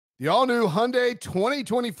The all-new Hyundai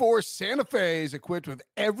 2024 Santa Fe is equipped with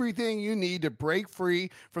everything you need to break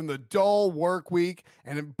free from the dull work week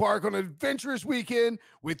and embark on an adventurous weekend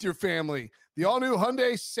with your family. The all-new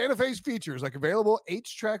Hyundai Santa Fe's features like available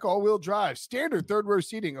H-Track all-wheel drive, standard third-row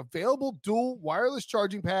seating, available dual wireless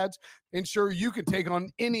charging pads, ensure you can take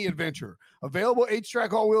on any adventure. Available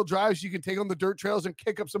H-Track all-wheel drives, you can take on the dirt trails and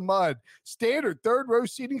kick up some mud. Standard third-row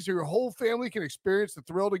seating so your whole family can experience the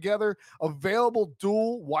thrill together. Available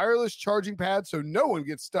dual wireless charging pads so no one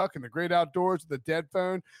gets stuck in the great outdoors with a dead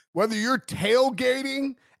phone. Whether you're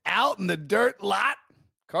tailgating out in the dirt lot,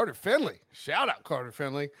 Carter Finley, shout out Carter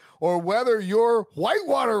Finley, or whether you're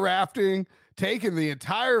whitewater rafting, taking the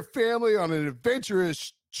entire family on an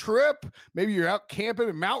adventurous trip, maybe you're out camping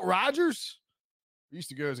at Mount Rogers. I used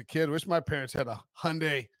to go as a kid. Wish my parents had a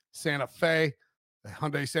Hyundai Santa Fe. The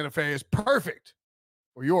Hyundai Santa Fe is perfect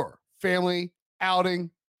for your family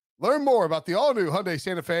outing. Learn more about the all-new Hyundai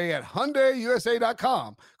Santa Fe at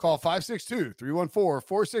HyundaiUSA.com. Call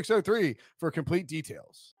 562-314-4603 for complete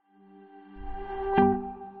details.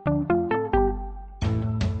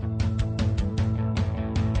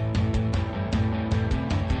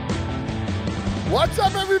 What's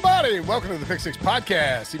up, everybody? Welcome to the Pick Six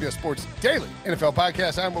Podcast, CBS Sports Daily NFL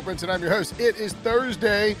Podcast. I'm Will Brinson. I'm your host. It is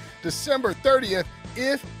Thursday, December 30th.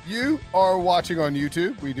 If you are watching on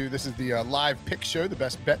YouTube, this is the live pick show, the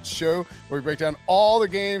best bet show, where we break down all the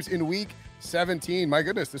games in Week 17. My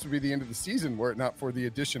goodness, this would be the end of the season were it not for the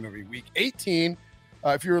addition of a Week 18.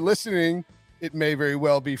 If you're listening, it may very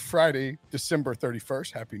well be Friday, December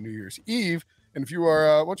 31st. Happy New Year's Eve. And if you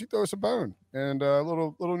are, why don't you throw us a bone and a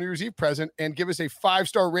little New Year's Eve present and give us a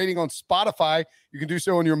 5-star rating on Spotify. You can do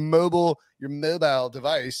so on your mobile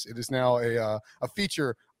device. It is now a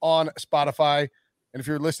feature on Spotify. And if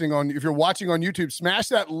you're watching on YouTube, smash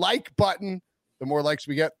that like button. The more likes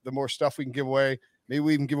we get, the more stuff we can give away. Maybe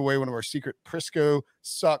we even give away one of our secret Prisco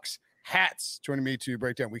Sucks hats. Joining me to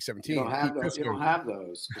break down Week 17. You don't have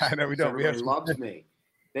those. I know we don't. Everybody loves me.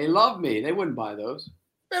 They love me. They wouldn't buy those.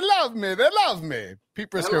 They love me. Pete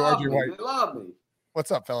Prisco, RJ White. They love me.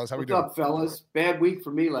 What's up, fellas? How we doing? What's up, fellas? Bad week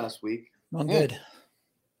for me last week. I'm good.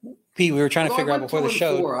 Pete, we were trying to figure out before the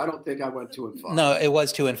show. I don't think I went 2-5. No, it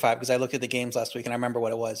was 2-5 because I looked at the games last week and I remember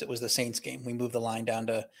what it was. It was the Saints game. We moved the line down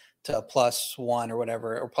to +1 or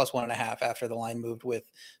whatever, or +1.5 after the line moved with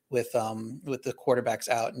the quarterbacks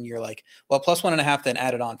out. And you're like, well, +1.5 then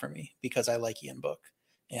added on for me because I like Ian Book.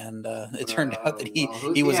 And it turned out that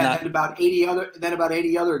he was not. And about 80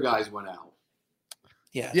 other guys went out.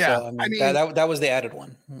 Yeah. So, I mean that was the added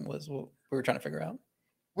one. Was what we were trying to figure out.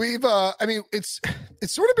 We've, it's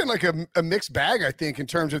sort of been like a mixed bag, I think, in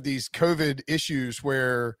terms of these COVID issues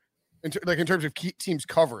where, in terms of teams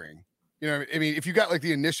covering. If you got like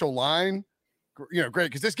the initial line, great,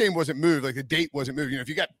 because this game wasn't moved, like the date wasn't moved. If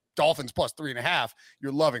you got Dolphins +3.5,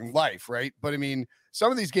 you're loving life, right? But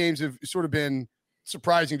some of these games have sort of been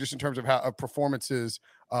surprising just in terms of how performances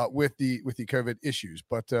with the COVID issues.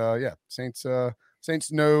 But Saints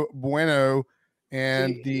no bueno,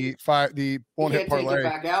 and the one hit parlay.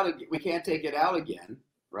 We can't take it out again,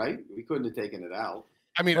 right? We couldn't have taken it out.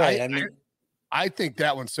 I think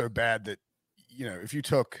that one's so bad that if you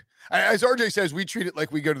took, as RJ says, we treat it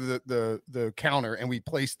like we go to the counter and we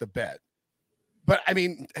place the bet. But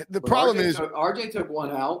the problem is RJ took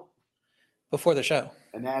one out before the show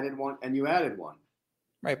and added one, and you added one.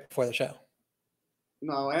 Right before the show.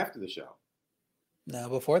 No, after the show. No,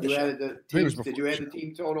 before the show. Did you add the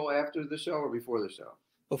team total after the show or before the show?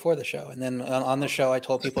 Before the show. And then on the show, I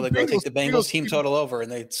told people to go take the Bengals team total over,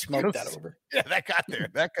 and they smoked that over. Yeah, that got there.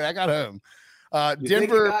 That got home. You Denver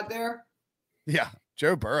think it got there? Yeah,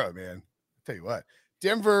 Joe Burrow, man. I'll tell you what.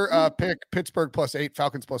 Denver pick Pittsburgh +8,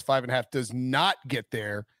 Falcons +5.5 does not get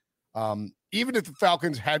there. Even if the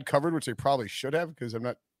Falcons had covered, which they probably should have, because I'm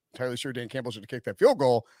not entirely sure Dan Campbell should have kicked that field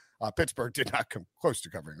goal. Pittsburgh did not come close to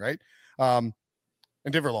covering, right? And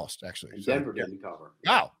Denver lost, actually. And Denver didn't cover.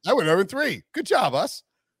 Wow, that went 0-3. Good job, us.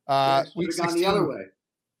 We've gone the other way.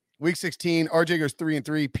 Week 16, RJ goes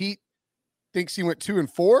 3-3. Pete thinks he went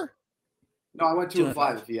 2-4. No, I went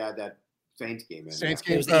 2-5 if you had that Saints game in. Saints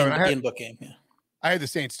game. It was the Ian Book game, yeah. I had the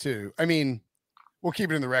Saints too. We'll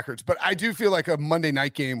keep it in the records, but I do feel like a Monday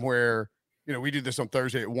night game where, we do this on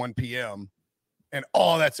Thursday at 1 p.m. and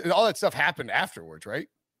all that stuff happened afterwards, right?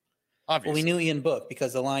 Obviously. Well, we knew Ian booked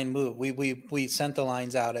because the line moved. We sent the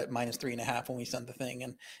lines out at -3.5 when we sent the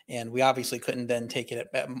thing, and we obviously couldn't then take it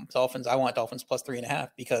at Dolphins. I want Dolphins +3.5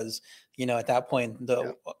 because at that point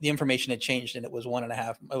the information had changed and it was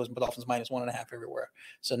 1.5. It was Dolphins -1.5 everywhere,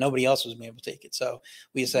 so nobody else was able to take it. So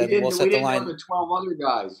we said we'll set the line. The 12 other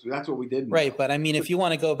guys. That's what we did. Right, but I mean, if you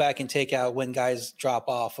want to go back and take out when guys drop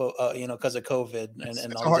off, because of COVID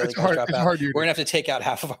and all these other guys drop out, we're gonna have to take out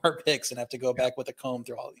half of our picks and have to go back with a comb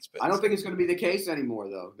through all these picks. I don't think it's going to be the case anymore,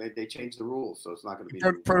 though. They changed the rules, so it's not going to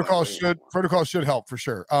be. Protocol should help for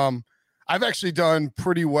sure. I've actually done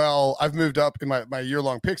pretty well. I've moved up in my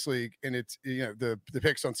year-long picks league, and it's the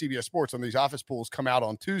picks on CBS Sports on these office pools come out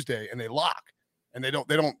on Tuesday, and they lock, and they're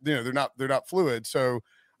not fluid. So,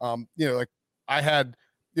 like I had.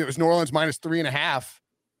 It was New Orleans -3.5.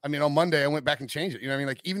 I mean, on Monday, I went back and changed it.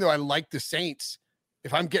 Like, even though I like the Saints,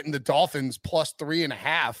 if I'm getting the Dolphins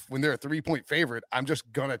 +3.5 when they're a 3-point favorite, I'm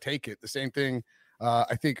just going to take it. The same thing,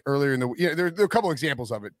 I think, earlier in the there are a couple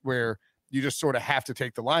examples of it where you just sort of have to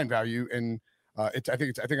take the line value. And I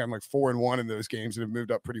think I'm like 4-1 in those games and have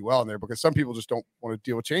moved up pretty well in there because some people just don't want to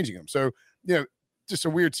deal with changing them. So, just a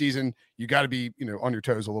weird season. You got to be, on your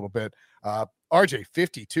toes a little bit. RJ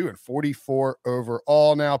 52-44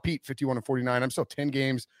 overall now. Pete 51-49. I'm still 10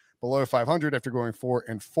 games below 500 after going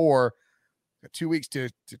 4-4. Got 2 weeks to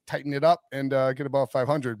tighten it up and get above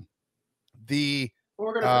 500. Are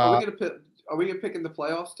we gonna pick in the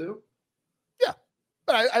playoffs too? Yeah,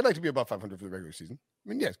 but I'd like to be above 500 for the regular season. I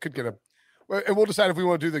mean, yes, could get and we'll decide if we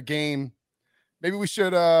want to do the game. Maybe we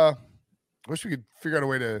should. I wish we could figure out a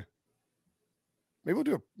way to. Maybe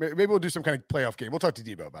we'll do some kind of playoff game. We'll talk to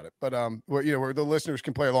Debo about it. But where the listeners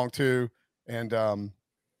can play along too, and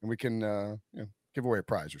we can give away a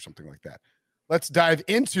prize or something like that. Let's dive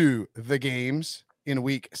into the games in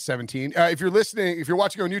Week 17. If you're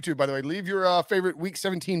watching on YouTube, by the way, leave your favorite Week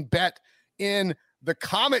 17 bet in the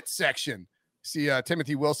comment section. See,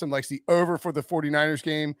 Timothy Wilson likes the over for the 49ers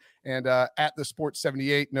game, and at the Sports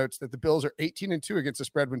 78 notes that the Bills are 18-2 against the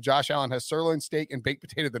spread when Josh Allen has sirloin steak and baked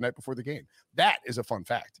potato the night before the game. That is a fun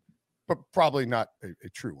fact, but probably not a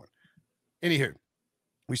true one. Anywho,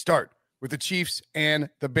 we start with the Chiefs and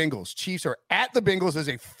the Bengals. Chiefs are at the Bengals as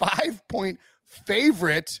a 5-point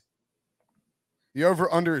favorite. The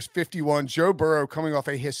over-under is 51. Joe Burrow coming off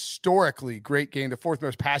a historically great game, the fourth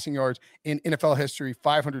most passing yards in NFL history,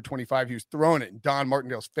 525. He was throwing it in Don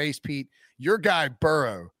Martindale's face, Pete. Your guy,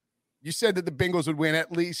 Burrow, you said that the Bengals would win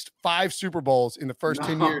at least 5 Super Bowls in the first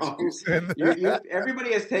 10 years.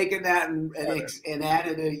 Everybody has taken that and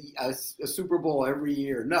added a Super Bowl every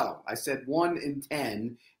year. No, I said 1 in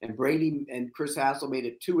 10, and Brady and Chris Hassel made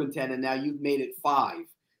it 2 in 10, and now you've made it 5.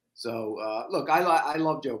 So, look, I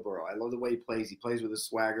love Joe Burrow. I love the way he plays. He plays with a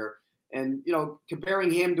swagger. And,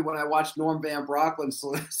 comparing him to when I watched Norm Van Brocklin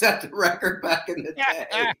set the record back in the day.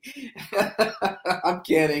 I'm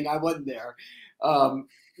kidding. I wasn't there.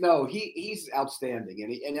 No, he's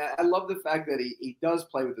outstanding. And I love the fact that he does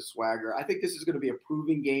play with the swagger. I think this is going to be a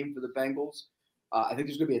proving game for the Bengals. I think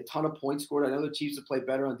there's going to be a ton of points scored. I know the Chiefs have played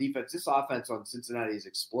better on defense. This offense on Cincinnati is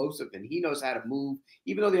explosive, and he knows how to move.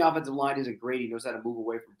 Even though the offensive line isn't great, he knows how to move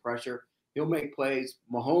away from pressure. He'll make plays.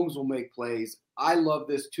 Mahomes will make plays. I love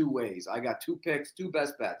this 2 ways. I got 2 picks, 2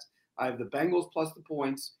 best bets. I have the Bengals plus the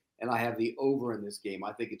points, and I have the over in this game.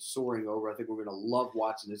 I think it's soaring over. I think we're going to love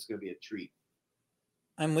watching this. It's going to be a treat.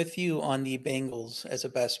 I'm with you on the Bengals as a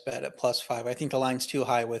best bet at +5. I think the line's too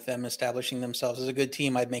high with them establishing themselves as a good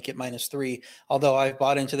team. I'd make it -3. Although I've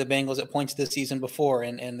bought into the Bengals at points this season before,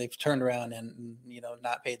 and they've turned around and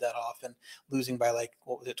not paid that off and losing by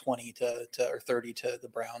 20 or 30 to the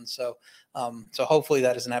Browns. So hopefully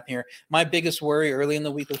that doesn't happen here. My biggest worry early in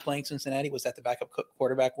the week with playing Cincinnati was that the backup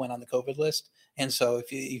quarterback went on the COVID list, and so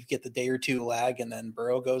if you get the day or two lag and then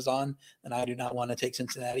Burrow goes on, then I do not want to take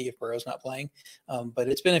Cincinnati if Burrow's not playing.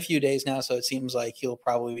 But it's been a few days now, so it seems like he'll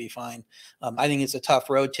probably be fine. I think it's a tough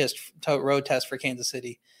road test for Kansas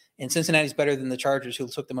City, and Cincinnati's better than the Chargers, who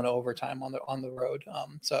took them into overtime on the road.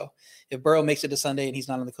 So if Burrow makes it to Sunday and he's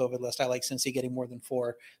not on the COVID list, I like Cincy getting more than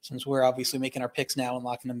 4. Since we're obviously making our picks now and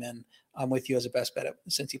locking them in, I'm with you as a best bet at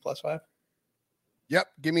Cincy +5. Yep,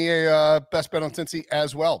 give me a best bet on Cincy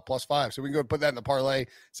as well, +5. So we can go put that in the parlay.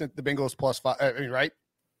 Since the Bengals +5, right?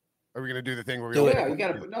 Are we going to do the thing where we? You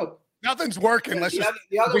got to put no. Nothing's working.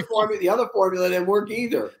 The other formula didn't work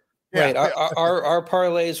either. Right. Our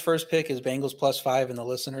parlay's first pick is Bengals +5, and the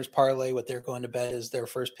listeners' parlay, what they're going to bet is their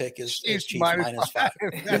first pick is Chiefs -5.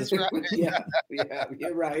 That's right. Yeah,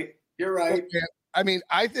 you're right. You're right. I mean,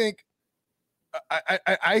 I think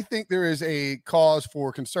I think there is a cause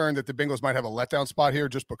for concern that the Bengals might have a letdown spot here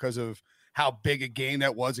just because of how big a game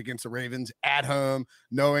that was against the Ravens at home,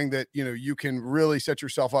 knowing that, you can really set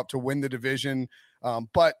yourself up to win the division.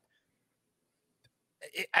 But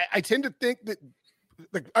I tend to think that,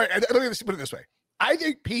 all right, let me put it this way. I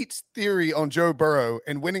think Pete's theory on Joe Burrow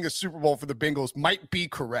and winning a Super Bowl for the Bengals might be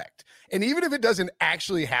correct. And even if it doesn't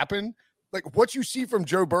actually happen, like what you see from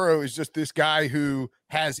Joe Burrow is just this guy who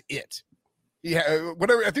has it. Yeah,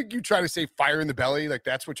 whatever. I think you try to say fire in the belly, like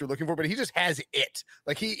that's what you're looking for, but he just has it.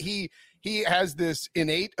 Like he has this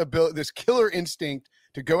innate ability, this killer instinct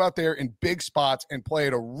to go out there in big spots and play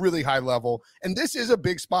at a really high level. And this is a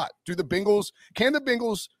big spot. Can the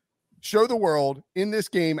Bengals show the world in this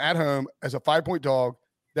game at home as a 5-point dog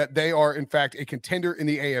that they are in fact a contender in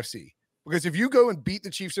the AFC? Because if you go and beat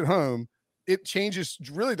the Chiefs at home, it changes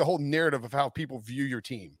really the whole narrative of how people view your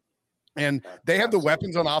team. And they have the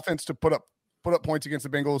weapons on offense to put up points against the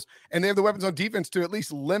Bengals, and they have the weapons on defense to at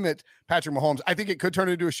least limit Patrick Mahomes. I think it could turn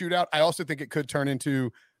into a shootout. I also think it could turn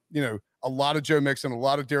into, a lot of Joe Mixon, a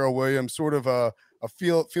lot of Darrell Williams, sort of a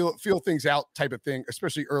feel things out type of thing,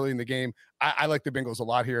 especially early in the game. I like the Bengals a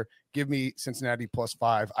lot here. Give me Cincinnati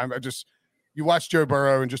 +5. You watch Joe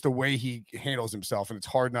Burrow and just the way he handles himself, and it's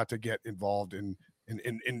hard not to get involved in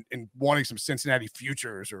wanting some Cincinnati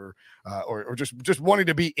futures or just wanting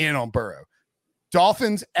to be in on Burrow.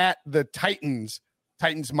 Dolphins at the Titans.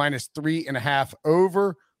 Titans -3.5,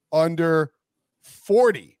 over under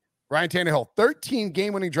 40. Ryan Tannehill, 13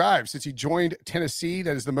 game-winning drives since he joined Tennessee.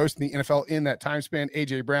 That is the most in the NFL in that time span.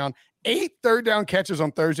 A.J. Brown, 8 third-down catches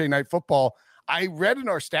on Thursday Night Football. I read in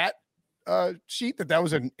our stat sheet that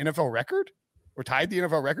was an NFL record, or tied the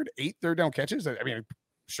NFL record, 8 third-down catches. I mean,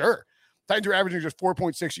 sure. Titans are averaging just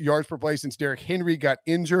 4.6 yards per play since Derrick Henry got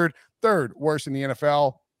injured. Third worst in the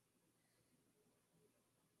NFL.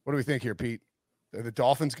 What do we think here, Pete? Are the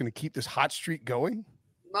Dolphins going to keep this hot streak going?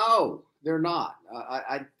 No, they're not.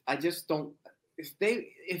 I just don't.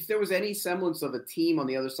 If there was any semblance of a team on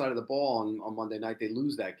the other side of the ball on Monday night, they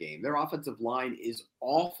lose that game. Their offensive line is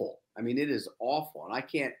awful. I mean, it is awful, and I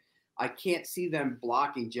can't see them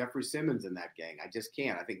blocking Jeffrey Simmons in that game. I just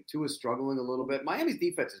can't. I think Tua is struggling a little bit. Miami's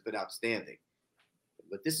defense has been outstanding,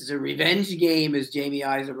 but this is a revenge game, as Jamie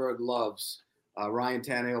Eisenberg loves. Ryan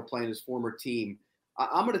Tannehill playing his former team.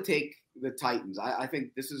 I'm going to take the Titans. I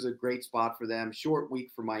think this is a great spot for them. Short week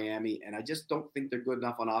for Miami, and I just don't think they're good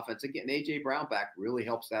enough on offense. Again, A.J. Brown back really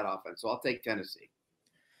helps that offense, so I'll take Tennessee.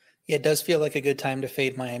 Yeah, it does feel like a good time to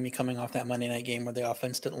fade Miami coming off that Monday night game where the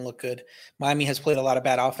offense didn't look good. Miami has played a lot of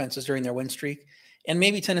bad offenses during their win streak. And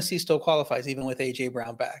maybe Tennessee still qualifies even with A.J.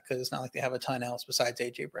 Brown back, because it's not like they have a ton else besides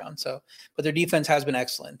A.J. Brown. But their defense has been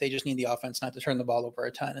excellent. They just need the offense not to turn the ball over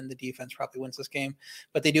a ton, and the defense probably wins this game.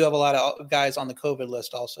 But they do have a lot of guys on the COVID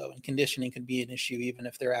list also, and conditioning could be an issue even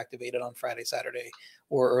if they're activated on Friday, Saturday,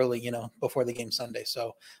 or early, before the game Sunday.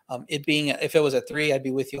 So if it was at 3, I'd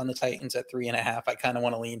be with you on the Titans at 3.5. I kind of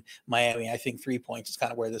want to lean Miami. I think 3 points is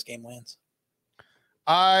kind of where this game lands.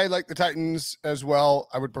 I like the Titans as well.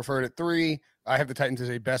 I would prefer it at 3. I have the Titans as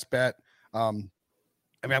a best bet. I'm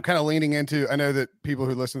kind of leaning into, I know that people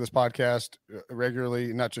who listen to this podcast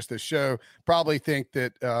regularly, not just this show, probably think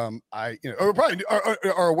that or probably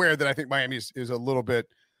are aware that I think Miami is a little bit,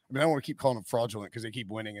 I don't want to keep calling them fraudulent because they keep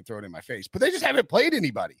winning and throw it in my face, but they just haven't played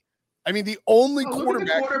anybody. I mean, the only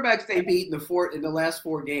quarterbacks they beat in the last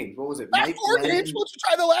 4 games. What was it? Last 4 games? Why don't you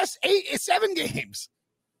try the last 7 games?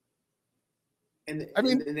 And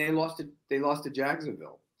they lost to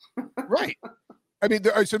Jacksonville. Right. I mean,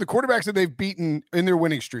 so the quarterbacks that they've beaten in their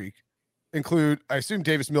winning streak include, I assume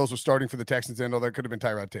Davis Mills was starting for the Texans, and that could have been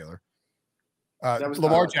Tyrod Taylor.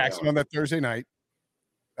 Lamar Jackson on that Thursday night.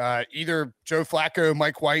 Either Joe Flacco,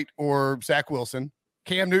 Mike White, or Zach Wilson.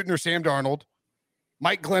 Cam Newton or Sam Darnold.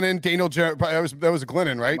 Mike Glennon, Daniel Jones. That was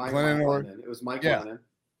Glennon, right? It was Mike Glennon.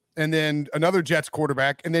 And then another Jets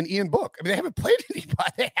quarterback, and then Ian Book. I mean, they haven't played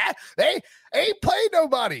anybody. They ain't played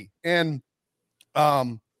nobody. And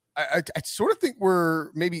I sort of think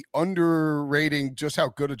we're maybe underrating just how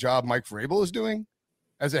good a job Mike Vrabel is doing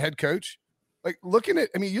as a head coach. Like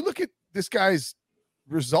you look at this guy's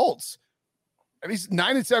results. I mean, he's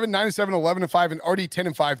 9-7, 9-7, 11-5, and already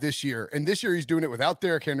 10-5 this year. And this year he's doing it without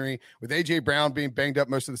Derrick Henry, with A.J. Brown being banged up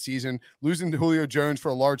most of the season, losing to Julio Jones for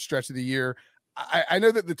a large stretch of the year. I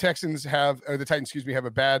know that the Titans have a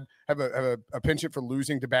penchant for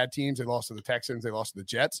losing to bad teams. They lost to the Texans, they lost to the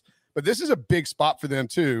Jets, but this is a big spot for them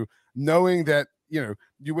too, knowing that,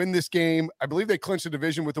 you win this game. I believe they clinched the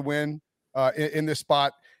division with the win in this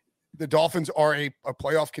spot. The Dolphins are a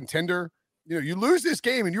playoff contender. you lose this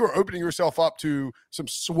game and you are opening yourself up to some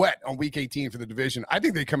sweat on week 18 for the division. I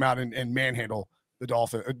think they come out and manhandle the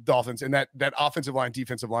Dolphins, and that offensive line,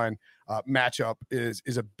 defensive line matchup is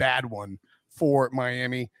a bad one for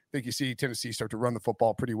Miami. I think you see Tennessee start to run the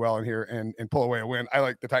football pretty well in here and pull away a win. I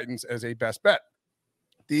like the Titans as a best bet.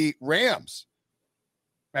 The Rams,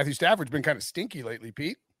 Matthew Stafford's been kind of stinky lately,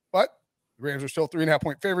 Pete, but the Rams are still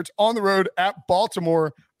 3.5-point favorites on the road at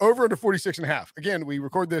Baltimore, over under 46.5. Again, we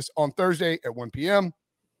record this on Thursday at 1 p.m.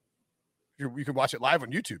 You can watch it live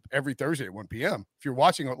on YouTube every Thursday at 1 p.m. If you're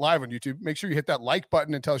watching it live on YouTube, make sure you hit that like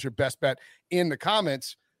button and tell us your best bet in the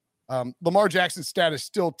comments. Lamar Jackson's status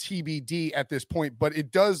still TBD at this point, but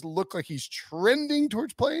it does look like he's trending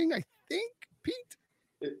towards playing, I think, Pete.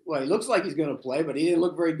 Well, he looks like he's going to play, but he didn't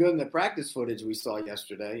look very good in the practice footage we saw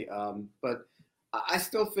yesterday. But I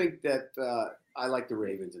still think that I like the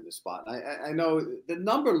Ravens in this spot. I know the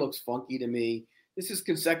number looks funky to me. This is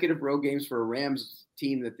consecutive road games for a Rams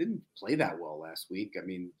team that didn't play that well last week. I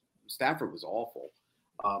mean, Stafford was awful.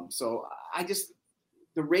 So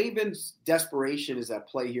the Ravens' desperation is at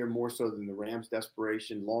play here more so than the Rams'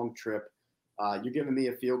 desperation. Long trip. You're giving me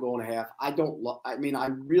a field goal and a half. I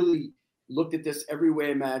really looked at this every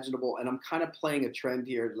way imaginable, and I'm kind of playing a trend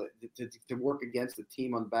here to work against the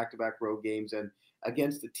team on back-to-back road games and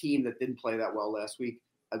against the team that didn't play that well last week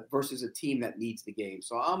versus a team that needs the game.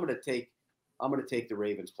 So I'm going to take the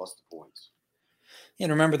Ravens plus the points.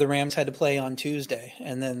 And remember, the Rams had to play on Tuesday,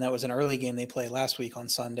 and then that was an early game they played last week on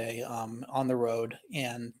Sunday on the road,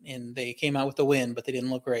 and they came out with the win, but they didn't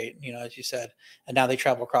look great, as you said. And now they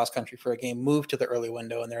travel cross country for a game, moved to the early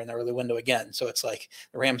window, and they're in the early window again. So it's like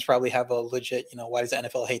the Rams probably have a legit, why does the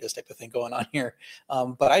NFL hate this type of thing going on here?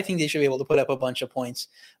 But I think they should be able to put up a bunch of points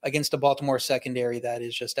against a Baltimore secondary that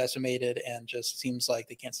is just decimated and just seems like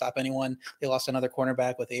they can't stop anyone. They lost another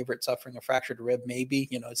cornerback with Averett suffering a fractured rib, maybe.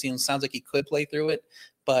 It sounds like he could play through it,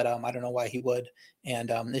 but I don't know why he would. And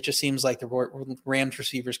it just seems like the Rams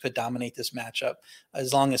receivers could dominate this matchup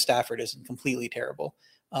as long as Stafford isn't completely terrible.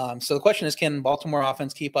 So the question is, can Baltimore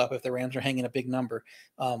offense keep up if the Rams are hanging a big number?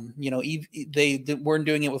 They weren't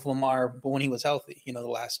doing it with Lamar, but when he was healthy, the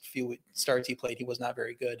last few starts he played, he was not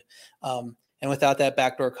very good. And without that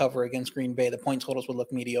backdoor cover against Green Bay, the point totals would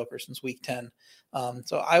look mediocre since week 10.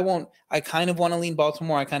 So I kind of want to lean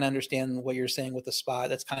Baltimore. I kind of understand what you're saying with the spot.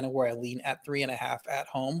 That's kind of where I lean at 3.5 at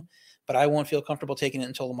home, but I won't feel comfortable taking it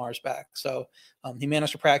until Lamar's back. So he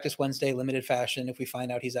managed to practice Wednesday, limited fashion. If we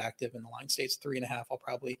find out he's active and the line stays 3.5, I'll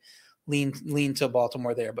probably lean to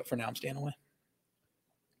Baltimore there. But for now, I'm staying away.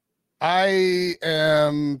 I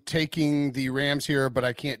am taking the Rams here, but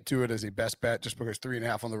I can't do it as a best bet just because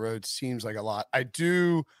 3.5 on the road seems like a lot. I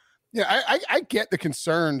do. Yeah, I get the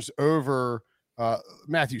concerns over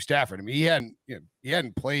Matthew Stafford. I mean, he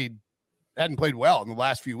hadn't played well in the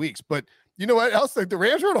last few weeks, but you know what else? Like the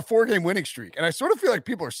Rams are on a 4-game winning streak, and I sort of feel like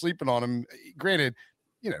people are sleeping on him. Granted,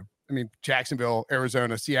 Jacksonville,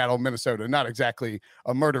 Arizona, Seattle, Minnesota, not exactly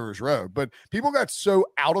a murderer's road, but people got so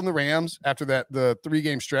out on the Rams after the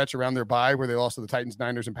 3-game stretch around their bye where they lost to the Titans,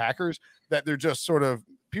 Niners, and Packers that they're just sort of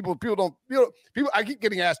people don't, I keep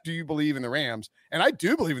getting asked, do you believe in the Rams? And I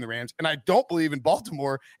do believe in the Rams, and I don't believe in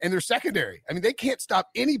Baltimore and their secondary. I mean, they can't stop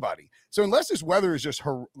anybody. So unless this weather is just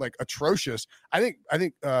atrocious, I think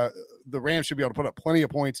the Rams should be able to put up plenty of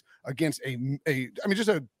points against a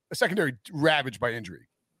secondary ravaged by injury.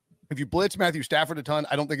 If you blitz Matthew Stafford a ton,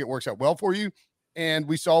 I don't think it works out well for you. And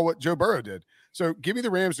we saw what Joe Burrow did. So give me the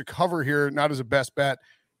Rams to cover here, not as a best bet.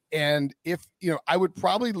 And if, I would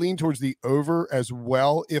probably lean towards the over as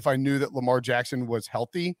well if I knew that Lamar Jackson was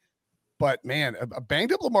healthy. But man, a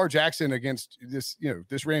banged up Lamar Jackson against this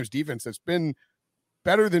Rams defense that's been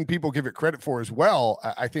better than people give it credit for as well,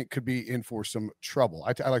 I think could be in for some trouble.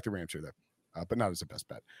 I like the Rams here though, but not as a best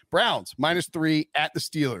bet. Browns -3 at the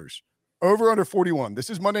Steelers. Over under 41.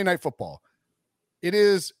 This is Monday Night Football. It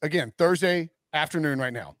is, again, Thursday afternoon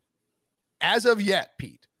right now. As of yet,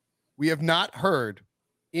 Pete, we have not heard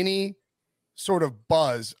any sort of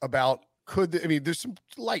buzz about there's some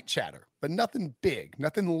light chatter, but nothing big,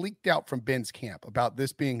 nothing leaked out from Ben's camp about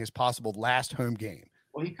this being his possible last home game.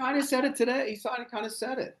 Well, he kind of said it today. He kind of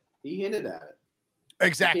said it. He hinted at it.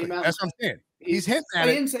 Exactly. That's what I'm saying. He's hinting at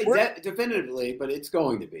it. He didn't say definitively, but it's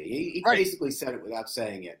going to be. He basically said it without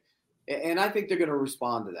saying it. And I think they're going to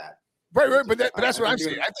respond to that. Right. But that's what I'm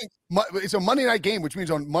saying. I think it's a Monday night game, which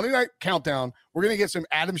means on Monday Night Countdown, we're going to get some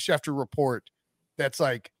Adam Schefter report that's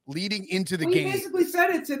like leading into the game. He basically said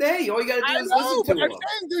it today. All you got to do is listen to him. I'm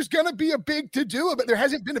saying there's going to be a big to-do, but there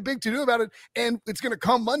hasn't been a big to-do about it, and it's going to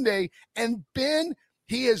come Monday. And Ben,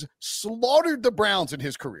 He has slaughtered the Browns in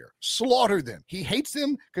his career, slaughtered them. He hates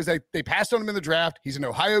them because they passed on him in the draft. He's an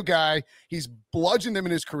Ohio guy. He's bludgeoned them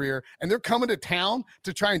in his career, and they're coming to town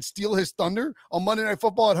to try and steal his thunder on Monday Night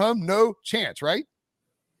Football at home. No chance, right?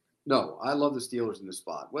 No, I love the Steelers in this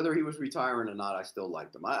spot. Whether he was retiring or not, I still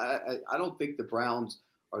like them. I don't think the Browns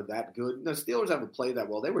are that good. The Steelers haven't played that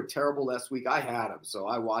well. They were terrible last week. I had them, so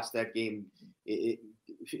I watched that game,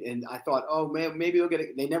 and I thought, oh, man, maybe they'll get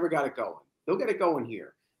it. They never got it going. They'll get it going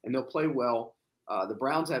here, and they'll play well. The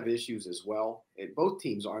Browns have issues as well, and both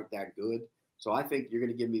teams aren't that good. So I think you're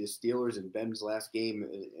going to give me the Steelers in Ben's last game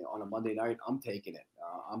on a Monday night. I'm taking it.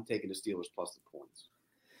 I'm taking the Steelers plus the points.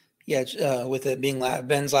 Yeah, with it being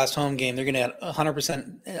Ben's last home game, they're going to have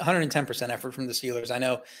 100%, 110% effort from the Steelers. I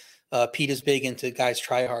know Pete is big into guys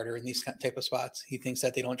try harder in these type of spots. He thinks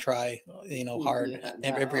that they don't try, hard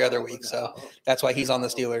every other week. So that's why he's on the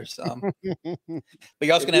Steelers. But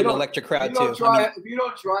you're also going to have an electric crowd too. If you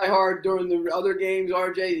don't try hard during the other games,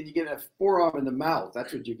 RJ, then you get a forearm in the mouth.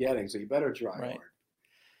 That's what you're getting. So you better try hard.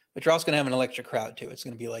 But you're also going to have an electric crowd, too. It's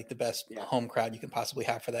going to be like the best home crowd you can possibly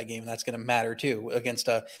have for that game. And that's going to matter, too, against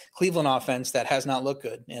a Cleveland offense that has not looked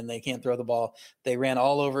good, and they can't throw the ball. They ran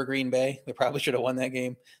all over Green Bay. They probably should have won that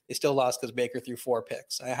game. They still lost because Baker threw 4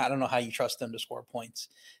 picks. I don't know how you trust them to score points.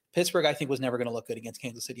 Pittsburgh, I think, was never going to look good against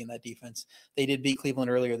Kansas City in that defense. They did beat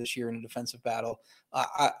Cleveland earlier this year in a defensive battle.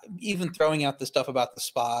 Even throwing out the stuff about the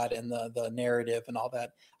spot and the narrative and all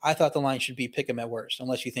that, I thought the line should be pick 'em at worst,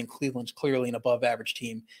 unless you think Cleveland's clearly an above-average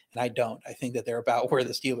team, and I don't. I think that they're about where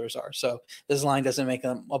the Steelers are. So this line doesn't make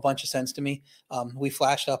a bunch of sense to me. We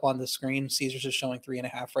flashed up on the screen. Caesars is showing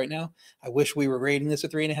 3.5 right now. I wish we were rating this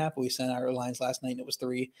at 3.5, but we sent our lines last night, and it was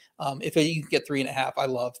 3. If you can get 3.5, I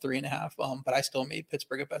love 3.5, but I still made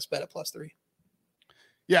Pittsburgh a best bet at +3.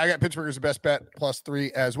 Yeah, I got Pittsburgh as the best bet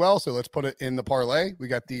 +3 as well. So let's put it in the parlay. We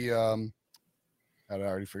got the I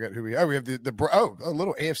already forget who we have. We have a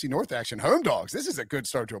little AFC North action. Home dogs. This is a good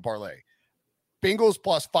start to a parlay. Bengals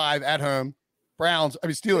 +5 at home.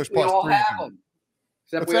 Steelers +3. We all have them.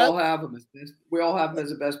 Except we all have them. We all have them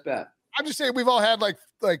as a best bet. I'm just saying we've all had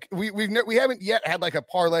we haven't yet had like a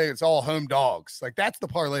parlay. It's all home dogs. Like that's the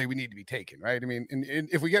parlay we need to be taking, right? I mean, and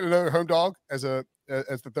if we get another home dog as the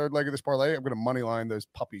third leg of this parlay, I'm going to money line those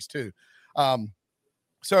puppies too.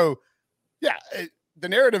 So yeah, the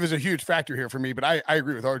narrative is a huge factor here for me, but I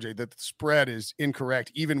agree with RJ that the spread is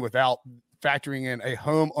incorrect, even without factoring in a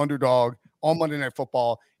home underdog on Monday Night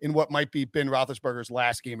Football in what might be Ben Roethlisberger's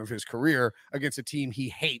last game of his career against a team he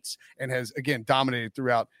hates and has again dominated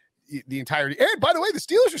throughout the entirety. And by the way, the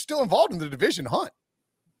Steelers are still involved in the division hunt.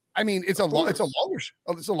 I mean, it's a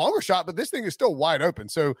longer shot, but this thing is still wide open.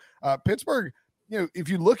 So Pittsburgh, if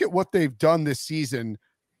you look at what they've done this season,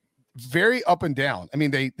 very up and down. I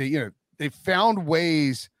mean, they found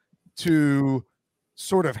ways to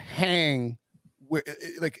sort of hang with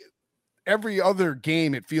like every other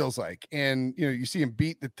game, it feels like. And you see them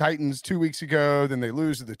beat the Titans 2 weeks ago, then they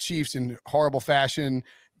lose to the Chiefs in horrible fashion.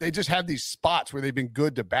 They just have these spots where they've been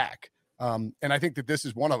good to back. And I think that this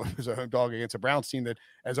is one of them as a home dog against a Browns team that,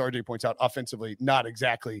 as RJ points out, offensively, not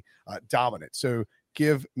exactly dominant. So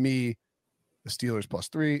give me the Steelers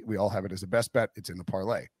 +3. We all have it as the best bet. It's in the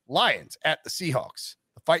parlay. Lions at the Seahawks.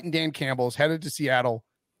 The fighting Dan Campbell's headed to Seattle.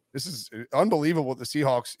 This is unbelievable. The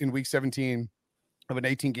Seahawks in week 17 of an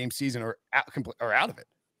 18-game season are out of it.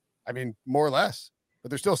 I mean, more or less. But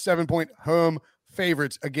they're still 7-point home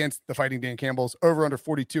favorites against the fighting Dan Campbell's, over under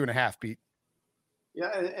 42.5, Pete. Yeah,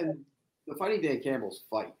 and the fighting Dan Campbell's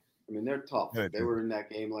fight. I mean, they're tough. Yeah, they were in that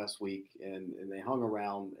game last week, and they hung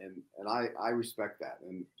around, and I respect that.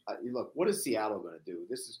 And look, what is Seattle going to do?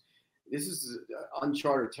 This is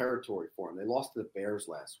uncharted territory for them. They lost to the Bears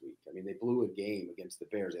last week. I mean, they blew a game against the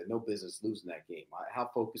Bears. They had no business losing that game. How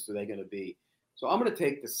focused are they going to be? So I'm going to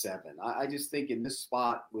take the 7. I just think in this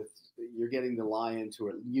spot you're getting the Lions who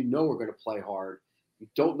are going to play hard. You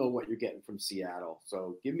don't know what you're getting from Seattle.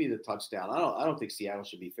 So give me the touchdown. I don't think Seattle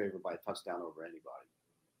should be favored by a touchdown over anybody.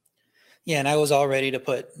 Yeah, and I was all ready to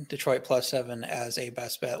put Detroit +7 as a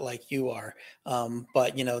best bet like you are.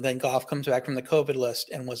 But, then Goff comes back from the COVID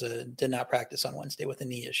list and did not practice on Wednesday with a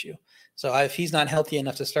knee issue. So if he's not healthy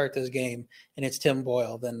enough to start this game and it's Tim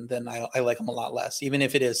Boyle, then I like him a lot less. Even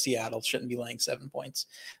if it is Seattle, shouldn't be laying 7 points.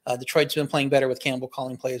 Detroit's been playing better with Campbell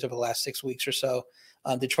calling plays over the last 6 weeks or so.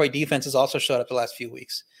 Detroit defense has also showed up the last few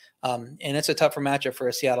weeks. And it's a tougher matchup for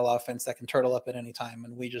a Seattle offense that can turtle up at any time.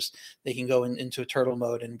 And they can go into a turtle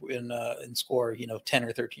mode and score, 10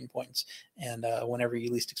 or 13 points and whenever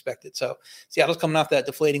you least expect it. So Seattle's coming off that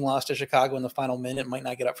deflating loss to Chicago in the final minute, might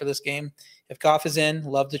not get up for this game. If Goff is in,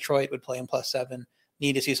 love Detroit, would play him +7.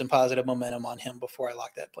 Need to see some positive momentum on him before I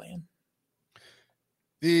lock that play in.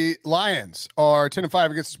 The Lions are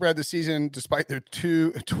 10-5 against the spread this season, despite their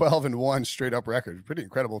 12-1 straight up record. Pretty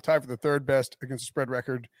incredible. Tied for the third best against the spread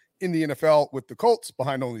record in the NFL with the Colts,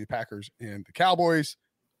 behind only the Packers and the Cowboys.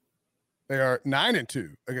 They are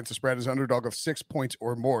 9-2 against the spread as underdog of 6 points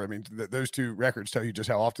or more. I mean, those two records tell you just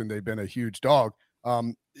how often they've been a huge dog.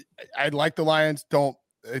 I like the Lions.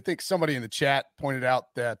 I think somebody in the chat pointed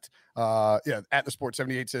out that, at the Sport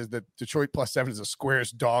 78 says that Detroit +7 is the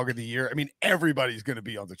squarest dog of the year. I mean, everybody's going to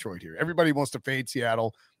be on Detroit here. Everybody wants to fade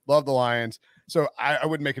Seattle, love the Lions. So I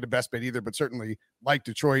wouldn't make it a best bet either, but certainly like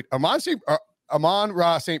Detroit.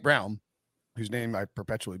 Amon-Ra St. Brown, whose name I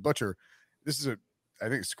perpetually butcher. I think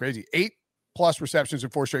it's crazy. 8+ receptions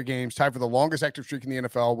in 4 straight games, tied for the longest active streak in the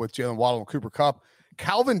NFL with Jalen Waddle and Cooper Kupp.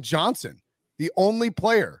 Calvin Johnson, the only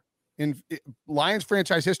player in Lions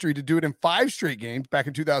franchise history to do it in 5 straight games back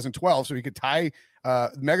in 2012, so he could tie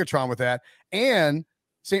Megatron with that. And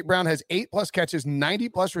St. Brown has 8+ catches,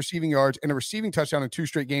 90+ receiving yards, and a receiving touchdown in 2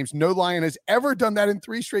 straight games. No Lion has ever done that in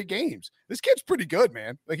 3 straight games. This kid's pretty good,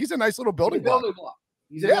 man. Like, he's a nice little building block.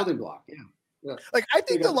 He's a building block. Yeah. Like, I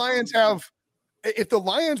think the Lions have, if the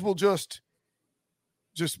Lions will just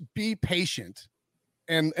be patient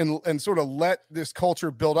and sort of let this culture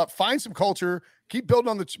build up, find some culture, keep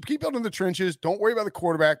building the trenches. Don't worry about the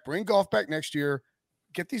quarterback. Bring Goff back next year.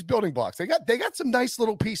 Get these building blocks. They got some nice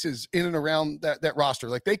little pieces in and around that roster.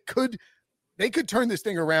 Like, they could turn this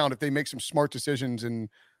thing around if they make some smart decisions and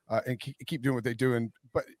keep doing what they do.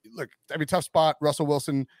 But look, I mean, tough spot. Russell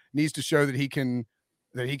Wilson needs to show that he can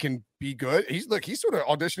be good. He's sort of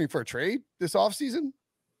auditioning for a trade this offseason.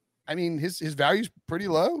 I mean, his value's pretty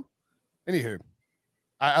low. Anywho,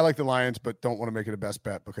 I like the Lions, but don't want to make it a best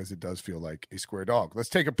bet because it does feel like a square dog. Let's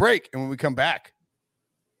take a break, and when we come back,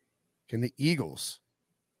 can the Eagles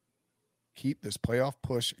keep this playoff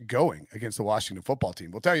push going against the Washington football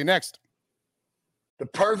team? We'll tell you next. The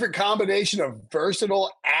perfect combination of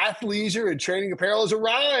versatile athleisure and training apparel has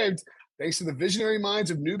arrived. Thanks to the visionary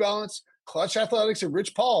minds of New Balance, Clutch Athletics, and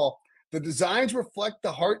Rich Paul, the designs reflect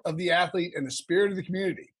the heart of the athlete and the spirit of the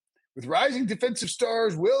community. With rising defensive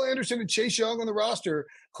stars Will Anderson and Chase Young on the roster,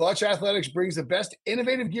 Clutch Athletics brings the best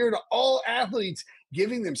innovative gear to all athletes,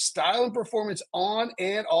 giving them style and performance on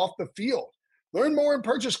and off the field. Learn more and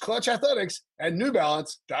purchase Clutch Athletics at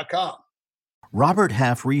newbalance.com. Robert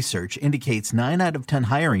Half research indicates 9 out of 10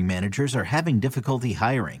 hiring managers are having difficulty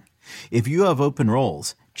hiring. If you have open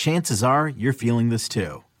roles, chances are you're feeling this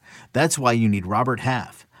too. That's why you need Robert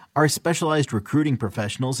Half. Our specialized recruiting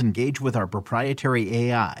professionals engage with our proprietary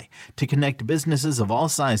AI to connect businesses of all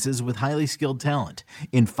sizes with highly skilled talent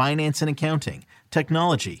in finance and accounting,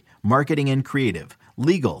 technology, marketing and creative,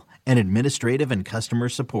 legal, and administrative and customer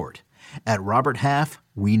support. At Robert Half,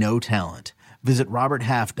 we know talent. Visit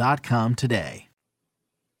roberthalf.com today.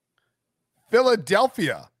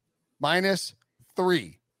 Philadelphia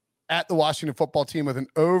 -3 at the Washington football team with an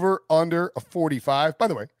over/under of 45. By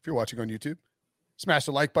the way, if you're watching on YouTube, smash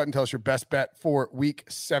the like button. Tell us your best bet for week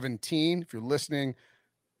 17. If you're listening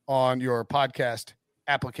on your podcast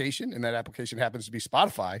application, and that application happens to be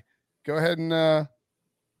Spotify, go ahead and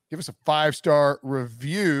give us a 5-star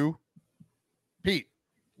review. Pete,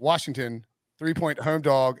 Washington 3-point home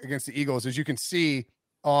dog against the Eagles. As you can see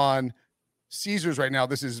on Caesars right now,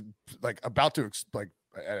 this is like about to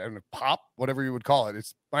I don't know, pop, whatever you would call it.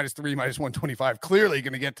 It's -3, -125. Clearly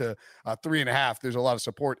going to get to 3.5. There's a lot of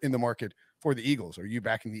support in the market for the Eagles. Are you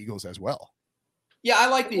backing the Eagles as well? Yeah, I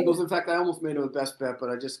like the Eagles. In fact, I almost made them a best bet, but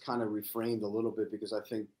I just kind of refrained a little bit because I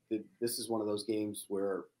think that this is one of those games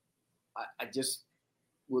where I just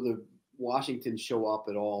will the Washington show up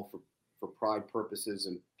at all for pride purposes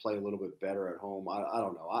and play a little bit better at home. I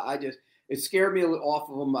don't know. It scared me a little off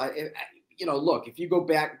of them. Look, if you go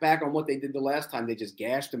back on what they did the last time, they just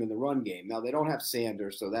gashed them in the run game. Now they don't have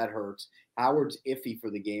Sanders, so that hurts. Howard's iffy for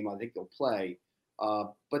the game. I think they'll play.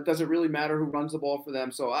 But does it really matter who runs the ball for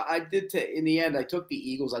them? So in the end, I took the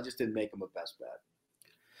Eagles. I just didn't make them a best bet.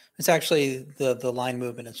 It's actually the line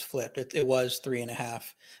movement is flipped. It was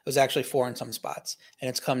 3.5. It was actually 4 in some spots, and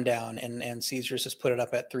it's come down. And Caesars has put it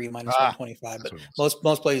up at 3 -125. But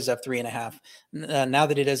most places have 3.5. Now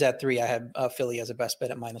that it is at 3, I have Philly as a best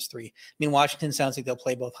bet at -3. I mean, Washington sounds like they'll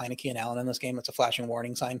play both Heineke and Allen in this game. It's a flashing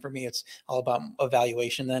warning sign for me. It's all about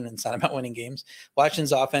evaluation then, and it's not about winning games.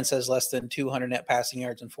 Washington's offense has less than 200 net passing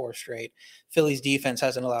yards in 4 straight. Philly's defense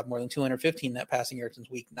hasn't allowed more than 215 net passing yards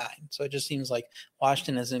since week 9. So it just seems like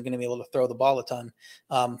Washington is isn't going to be able to throw the ball a ton.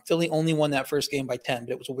 Philly only won that first game by 10,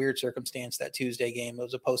 but it was a weird circumstance, that Tuesday game. It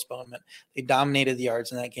was a postponement. They dominated the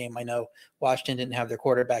yards in that game. I know Washington didn't have their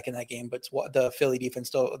quarterback in that game, but the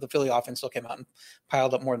Philly offense still came out and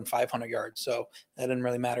piled up more than 500 yards. So that didn't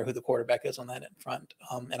really matter who the quarterback is on that in front.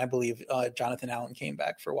 And I believe Jonathan Allen came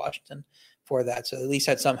back for Washington for that. So at least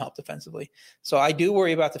had some help defensively. So I do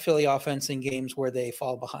worry about the Philly offense in games where they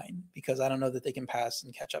fall behind, because I don't know that they can pass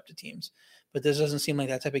and catch up to teams. But this doesn't seem like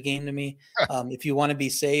that type of game to me. If you want to be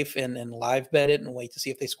safe and live bet it and wait to see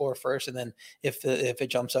if they score first, and then if it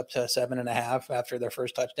jumps up to 7.5 after their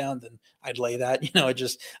first touchdown, then I'd lay that. I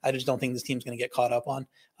just don't think this team's going to get caught up on.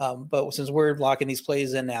 But since we're locking these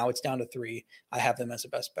plays in now, it's down to 3. I have them as a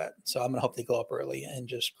best bet. So I'm going to hope they go up early and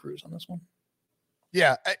just cruise on this one.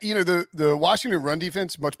 Yeah, the Washington run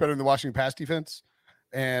defense much better than the Washington pass defense,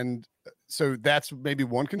 and so that's maybe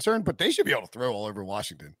one concern. But they should be able to throw all over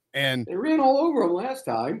Washington, and they ran all over them last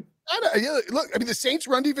time. Look, the Saints'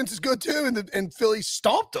 run defense is good too, and Philly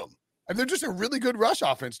stomped them. I mean, they're just a really good rush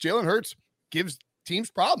offense. Jalen Hurts gives teams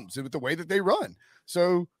problems with the way that they run.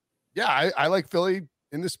 So, yeah, I like Philly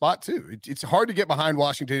in this spot too. It's hard to get behind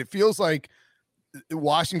Washington. It feels like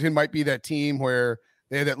Washington might be that team where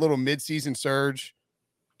they had that little midseason surge,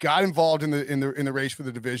 got involved in the race for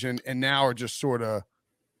the division, and now are just sort of,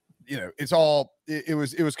 it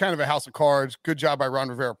was kind of a house of cards. Good job by Ron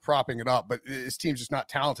Rivera propping it up, but his team's just not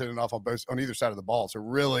talented enough on either side of the ball to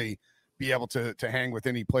really be able to hang with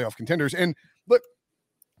any playoff contenders. And look,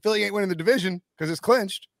 Philly ain't winning the division because it's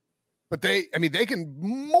clinched, but they can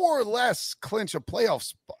more or less clinch a playoff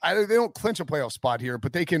spot. They don't clinch a playoff spot here,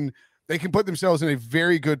 but they can put themselves in a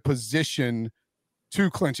very good position to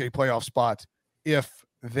clinch a playoff spot if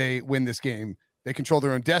they win this game. They control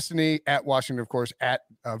their own destiny at Washington, of course, at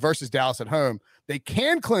versus Dallas at home. They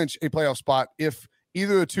can clinch a playoff spot if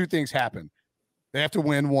either of the two things happen. They have to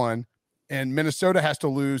win one, and Minnesota has to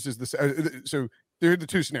lose. So there are the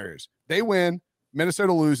two scenarios. They win,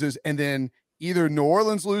 Minnesota loses, and then either New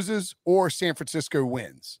Orleans loses or San Francisco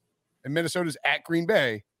wins. And Minnesota's at Green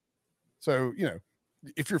Bay. So,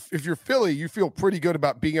 if you're Philly, you feel pretty good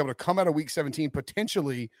about being able to come out of Week 17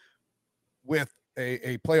 potentially with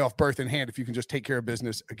a playoff berth in hand if you can just take care of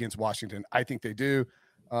business against Washington. I think they do.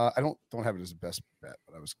 I don't have it as a best bet,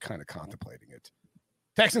 but I was kind of contemplating it.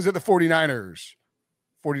 Texans at the 49ers.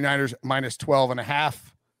 49ers minus 12.5,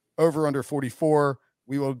 over under 44.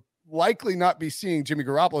 We will likely not be seeing Jimmy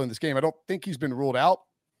Garoppolo in this game. I don't think he's been ruled out,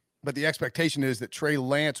 but the expectation is that Trey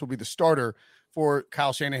Lance will be the starter for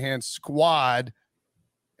Kyle Shanahan's squad.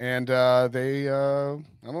 And I don't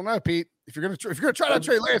know, Pete. If you're gonna try out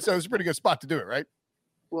Trey Lance, though, it's a pretty good spot to do it, right?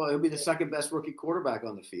 Well, it'll be the second best rookie quarterback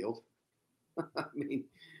on the field. I mean,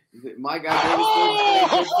 my guy.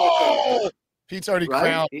 Pete's already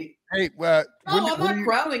crowned. Hey, I'm not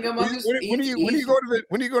crowning him. When do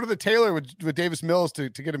you go to the tailor with Davis Mills to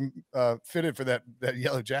get him fitted for that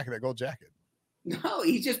yellow jacket, that gold jacket? No,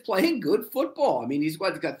 he's just playing good football. I mean, he's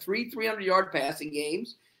got 3 300-yard passing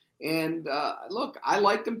games. And look, I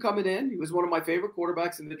liked him coming in. He was one of my favorite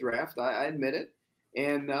quarterbacks in the draft. I admit it.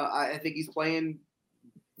 And I think he's playing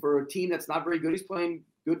for a team that's not very good. He's playing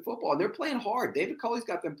good football. And they're playing hard. David Culley's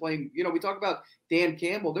got them playing. We talk about Dan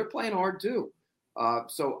Campbell. They're playing hard too.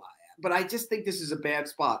 But I just think this is a bad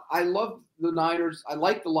spot. I love the Niners. I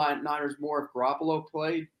like the Niners more if Garoppolo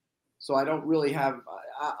played. So I don't really have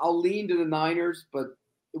I'll lean to the Niners, but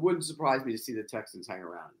it wouldn't surprise me to see the Texans hang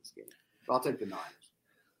around in this game. But I'll take the Niners.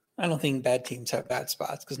 I don't think bad teams have bad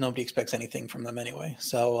spots because nobody expects anything from them anyway.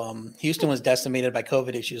 So Houston was decimated by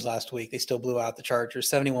COVID issues last week. They still blew out the Chargers,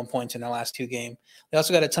 71 points in their last 2 games. They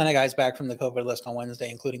also got a ton of guys back from the COVID list on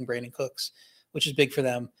Wednesday, including Brandon Cooks, which is big for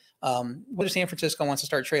them. Whether San Francisco wants to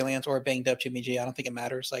start Trey Lance or banged up Jimmy G, I don't think it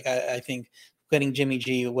matters. Like I think getting Jimmy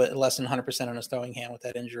G with less than 100% on his throwing hand with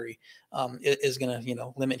that injury is going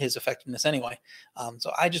to, limit his effectiveness anyway. So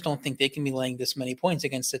I just don't think they can be laying this many points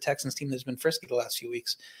against the Texans team that's been frisky the last few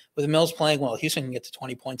weeks. With Mills playing well, Houston can get to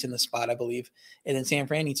 20 points in the spot, I believe. And then San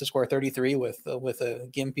Fran needs to score 33 with a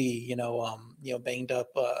gimpy, banged up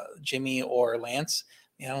Jimmy or Lance.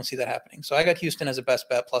 I don't see that happening. So I got Houston as a best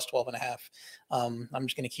bet, plus 12.5. I'm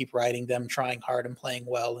just going to keep riding them, trying hard and playing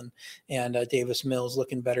well, and Davis Mills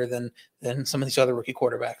looking better than some of these other rookie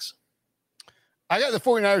quarterbacks. I got the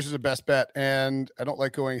 49ers as a best bet, and I don't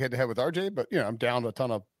like going head-to-head with RJ, but I'm down a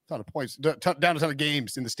ton of points, down a ton of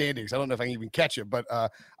games in the standings. I don't know if I can even catch it, but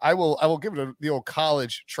I will give it the old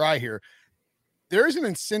college try here. There is an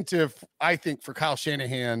incentive, I think, for Kyle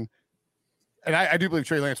Shanahan. And I do believe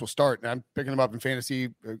Trey Lance will start. And I'm picking him up in fantasy.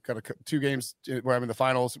 Got 2 games where I'm in the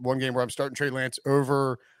finals. 1 game where I'm starting Trey Lance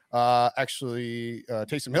over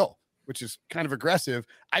Taysom Hill, which is kind of aggressive.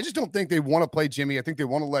 I just don't think they want to play Jimmy. I think they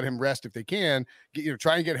want to let him rest if they can,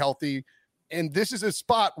 try and get healthy. And this is a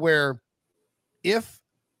spot where if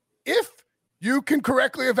you can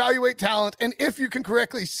correctly evaluate talent and if you can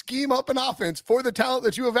correctly scheme up an offense for the talent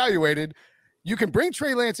that you evaluated, you can bring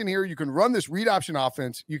Trey Lance in here. You can run this read option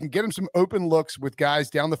offense. You can get him some open looks with guys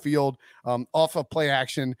down the field off of play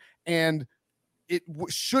action. And it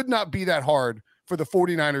should not be that hard for the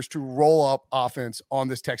 49ers to roll up offense on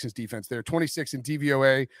this Texans defense. They're 26 in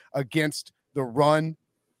DVOA against the run.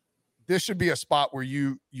 This should be a spot where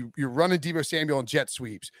you're running Deebo Samuel and jet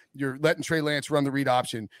sweeps. You're letting Trey Lance run the read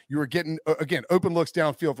option. You are getting, again, open looks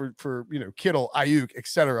downfield for Kittle, Ayuk,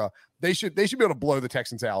 etc. They should be able to blow the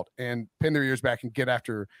Texans out and pin their ears back and get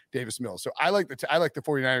after Davis Mills. So I like the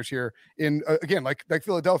 49ers here in again, like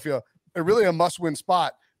Philadelphia, really a must-win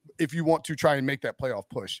spot if you want to try and make that playoff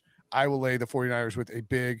push. I will lay the 49ers with a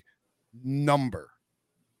big number.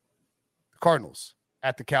 The Cardinals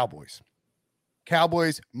at the Cowboys.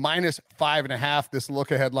 Cowboys -5.5. This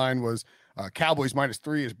look-ahead line was Cowboys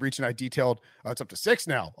 -3, as Breach and I detailed. It's up to 6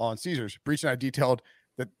 now on Caesars. Breach and I detailed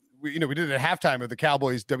that we did it at halftime of the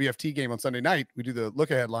Cowboys WFT game on Sunday night. We do the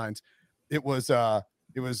look-ahead lines. It was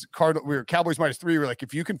Cardinal. We were Cowboys -3. We're like,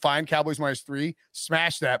 if you can find Cowboys -3,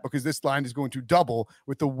 smash that, because this line is going to double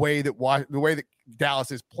with the way that Dallas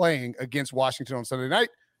is playing against Washington on Sunday night.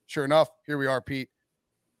 Sure enough, here we are, Pete.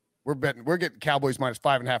 We're getting Cowboys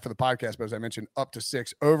 -5.5 for the podcast, but as I mentioned, up to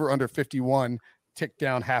 6, over under 51, tick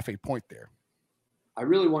down half a point there. I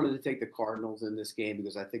really wanted to take the Cardinals in this game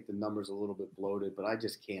because I think the number's a little bit bloated, but I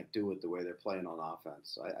just can't do it the way they're playing on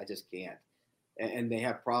offense. I just can't. And they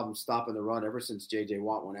have problems stopping the run ever since J.J.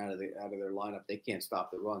 Watt went out of their lineup. They can't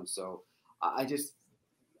stop the run. So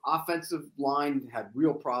offensive line had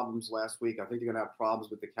real problems last week. I think they're going to have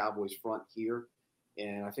problems with the Cowboys front here,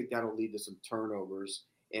 and I think that'll lead to some turnovers.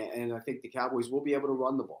 And I think the Cowboys will be able to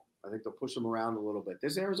run the ball. I think they'll push them around a little bit.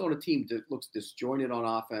 This Arizona team looks disjointed on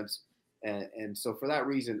offense. And so for that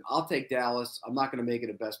reason, I'll take Dallas. I'm not going to make it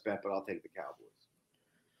a best bet, but I'll take the Cowboys.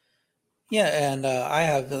 Yeah, and I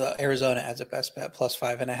have Arizona as a best bet,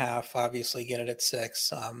 +5.5. Obviously, get it at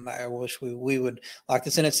 6. I wish we would lock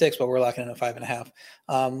this in at 6, but we're locking in at 5.5.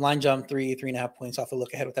 Line jump 3.5 points off the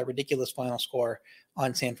look ahead with that ridiculous final score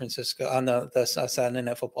on San Francisco on the Sunday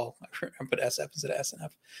Night Football. I put SF instead of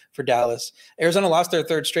SNF for Dallas. Arizona lost their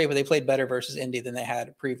third straight, but they played better versus Indy than they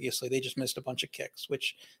had previously. They just missed a bunch of kicks,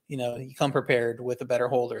 which you come prepared with a better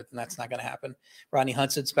holder, then that's not going to happen. Rodney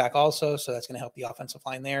Hudson's back also, so that's going to help the offensive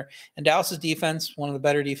line there. And Dallas's defense, one of the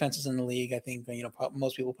better defenses in the league. I think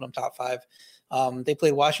most people put them top 5. They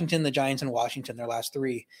played Washington, the Giants, and Washington their last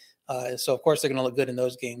 3. So, of course, they're going to look good in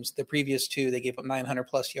those games. The previous 2, they gave up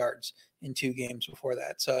 900-plus yards in 2 games before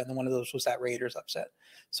that. So, and then one of those was that Raiders upset.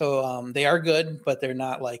 So they are good, but they're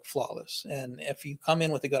not like flawless. And if you come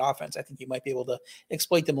in with a good offense, I think you might be able to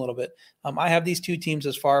exploit them a little bit. I have these 2 teams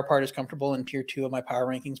as far apart as comfortable in tier 2 of my power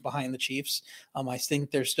rankings behind the Chiefs. I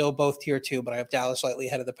think they're still both tier 2, but I have Dallas slightly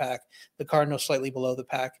ahead of the pack, the Cardinals slightly below the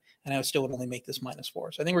pack, and I still would only make this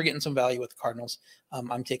 -4. So I think we're getting some value with the Cardinals.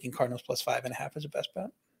 I'm taking Cardinals +5.5 as a best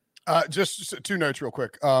bet. Just 2 notes real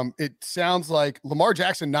quick. It sounds like Lamar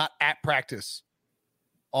Jackson not at practice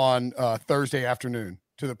on Thursday afternoon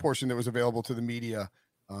to the portion that was available to the media.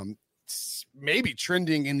 Maybe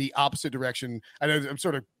trending in the opposite direction. I know I'm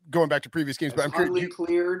sort of going back to previous games, but I'm Huntley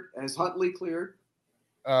cleared. Has Huntley cleared?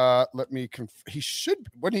 Let me he should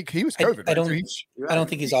when he was COVID. I don't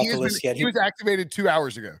think he's off the list yet. He was activated 2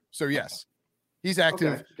 hours ago. So yes, he's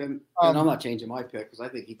active. Okay. Then I'm not changing my pick because I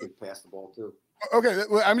think he could pass the ball too. Okay,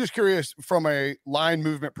 well, I'm just curious from a line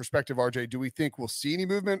movement perspective, RJ, do we think we'll see any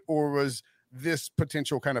movement, or was this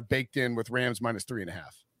potential kind of baked in with Rams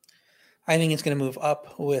 -3.5? I think it's going to move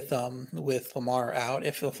up with Lamar out,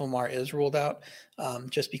 if Lamar is ruled out,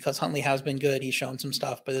 just because Huntley has been good. He's shown some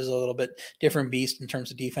stuff, but is a little bit different beast in terms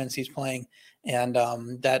of defense he's playing. And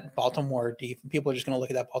that Baltimore people are just going to look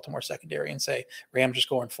at that Baltimore secondary and say, Rams just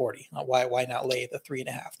scoring 40. Why not lay the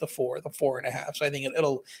 3.5, the 4, the 4.5? So I think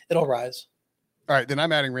it'll rise. All right, then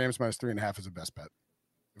I'm adding Rams -3.5 as a best bet.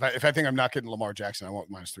 If I think I'm not getting Lamar Jackson, I want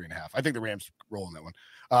 -3.5. I think the Rams roll in that one.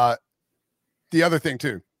 The other thing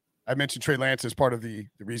too, I mentioned Trey Lance as part of the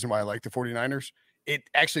reason why I like the 49ers. It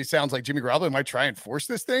actually sounds like Jimmy Garoppolo might try and force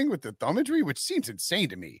this thing with the thumb injury, which seems insane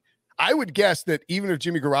to me. I would guess that even if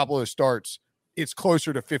Jimmy Garoppolo starts, it's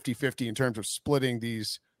closer to 50-50 in terms of splitting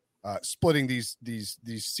these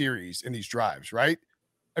series and these drives, right?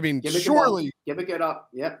 I mean, surely gimmick it up.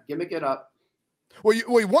 Yep, gimmick it up. Well,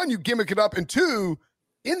 one, you gimmick it up, and 2,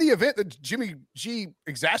 in the event that Jimmy G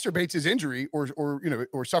exacerbates his injury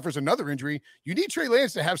or suffers another injury, you need Trey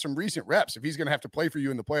Lance to have some recent reps if he's going to have to play for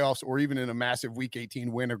you in the playoffs or even in a massive Week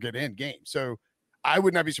 18 win or get in game. So I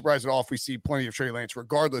would not be surprised at all if we see plenty of Trey Lance,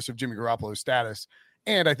 regardless of Jimmy Garoppolo's status.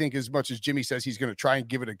 And I think as much as Jimmy says he's going to try and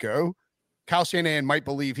give it a go, Kyle Shanahan might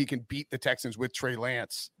believe he can beat the Texans with Trey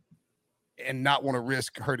Lance and not want to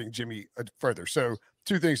risk hurting Jimmy further. So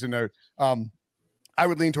 2 things to note. I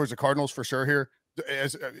would lean towards the Cardinals for sure here.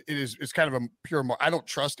 As it's kind of a pure. I don't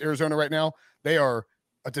trust Arizona right now. They are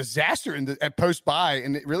a disaster at post bye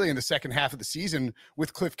and really in the second half of the season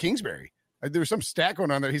with Cliff Kingsbury. There was some stat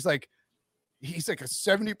going on there. He's like a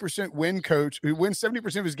 70% win coach who wins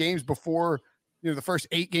 70% of his games before the first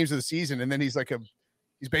 8 games of the season, and then he's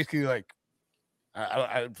basically like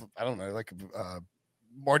I don't know, like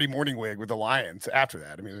Marty Morningwig with the Lions after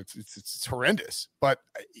that. I mean, it's horrendous, but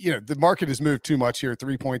the market has moved too much here.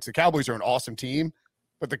 3 points. The Cowboys are an awesome team,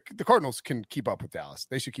 but the Cardinals can keep up with Dallas.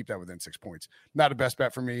 They should keep that within 6 points. Not a best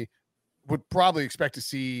bet for me. Would probably expect to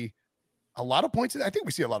see a lot of points. I think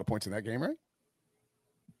we see a lot of points in that game, right?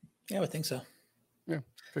 Yeah, I would think so. Yeah.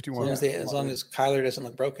 51. As long as Kyler doesn't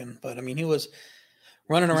look broken, but I mean, he was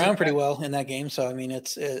running around pretty well in that game. So, I mean,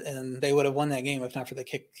 and they would have won that game if not for the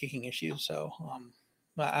kicking issues. So,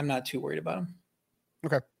 I'm not too worried about him.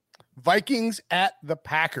 Okay. Vikings at the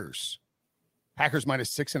Packers. Packers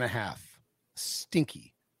 -6.5.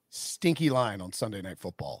 Stinky line on Sunday Night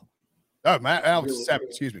Football. Oh, Matt, was 7.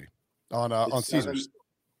 Excuse me. On Caesars.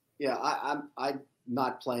 Yeah, I'm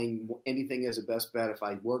not playing anything as a best bet. If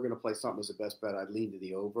I were going to play something as a best bet, I'd lean to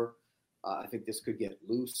the over. I think this could get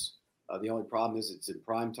loose. The only problem is it's in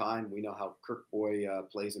prime time. We know how Kirk Boy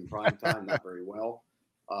plays in prime time, not very well.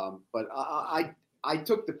 But I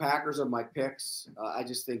took the Packers on my picks. I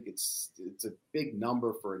just think it's a big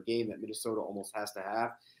number for a game that Minnesota almost has to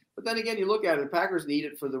have. But then again, you look at it, the Packers need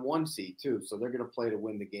it for the 1 seed too. So they're going to play to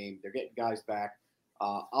win the game. They're getting guys back.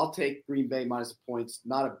 I'll take Green Bay minus points.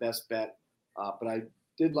 Not a best bet, but I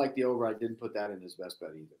did like the over. I didn't put that in as best bet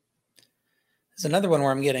either. There's another one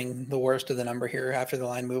where I'm getting the worst of the number here after the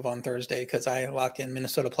line move on Thursday because I locked in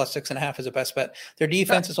Minnesota +6.5 as a best bet. Their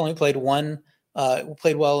defense has only played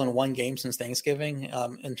well in 1 game since Thanksgiving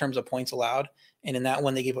in terms of points allowed. And in that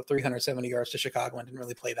one, they gave up 370 yards to Chicago and didn't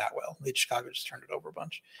really play that well. Chicago just turned it over a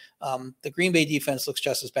bunch. The Green Bay defense looks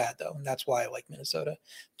just as bad, though, and that's why I like Minnesota.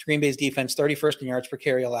 Green Bay's defense, 31st in yards per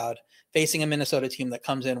carry allowed, facing a Minnesota team that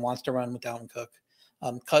comes in, wants to run with Dalvin Cook.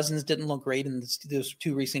 Cousins didn't look great in those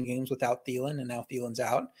 2 recent games without Thielen, and now Thielen's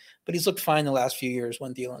out. But he's looked fine the last few years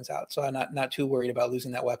when Thielen's out. So I'm not too worried about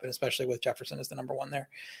losing that weapon, especially with Jefferson as the number 1 there.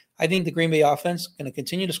 I think the Green Bay offense going to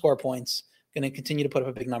continue to score points, going to continue to put up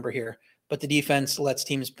a big number here. But the defense lets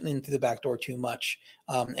teams in through the back door too much.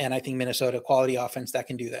 And I think Minnesota, quality offense, that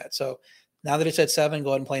can do that. So now that it's at 7, go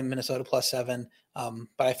ahead and play Minnesota +7.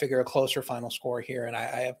 But I figure a closer final score here, and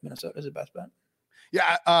I have Minnesota as a best bet.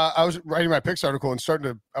 Yeah, I was writing my picks article and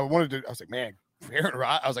I was like, man, Aaron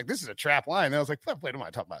Rodgers, I was like, this is a trap line. And I was like, what am I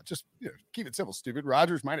talking about? Just keep it simple, stupid.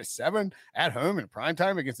 Rodgers -7 at home in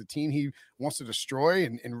primetime against a team he wants to destroy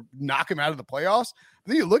and knock him out of the playoffs.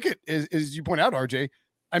 But then you look at, as you point out, RJ,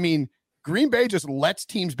 I mean, Green Bay just lets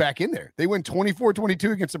teams back in there. They win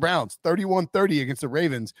 24-22 against the Browns, 31-30 against the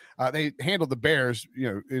Ravens. They handled the Bears,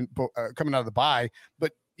 coming out of the bye.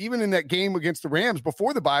 But even in that game against the Rams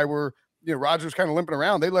before the bye where Rodgers kind of limping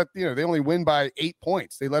around, they only win by 8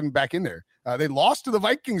 points. They let him back in there. They lost to the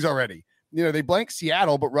Vikings already. They blanked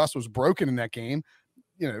Seattle, but Russ was broken in that game.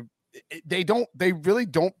 They really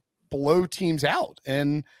don't blow teams out.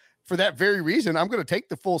 And for that very reason, I'm going to take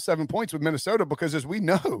the full 7 points with Minnesota because, as we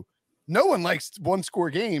know, no one likes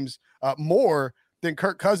 1-score games more than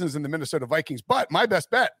Kirk Cousins and the Minnesota Vikings. But my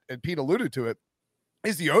best bet, and Pete alluded to it,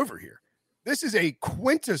 is the over here. This is a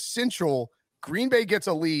quintessential Green Bay gets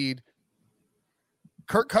a lead,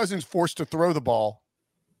 Kirk Cousins forced to throw the ball,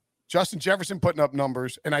 Justin Jefferson putting up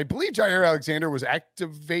numbers, and I believe Jair Alexander was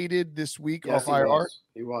activated this week off IR.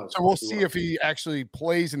 He was. So we'll see if he actually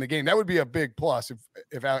plays in the game. That would be a big plus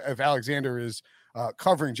if Alexander is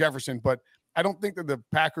covering Jefferson, but I don't think that the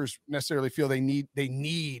Packers necessarily feel they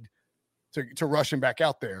need to rush him back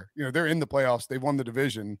out there. They're in the playoffs. They've won the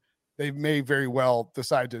division. They may very well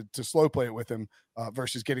decide to slow play it with him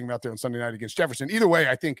versus getting him out there on Sunday night against Jefferson. Either way,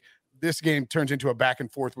 I think this game turns into a back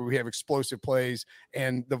and forth where we have explosive plays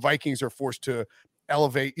and the Vikings are forced to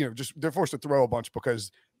elevate, they're forced to throw a bunch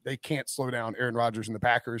because they can't slow down Aaron Rodgers and the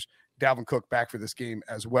Packers. Dalvin Cook back for this game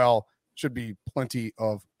as well. Should be plenty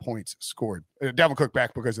of points scored. Dalvin Cook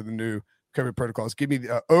back because of the new COVID protocols. Give me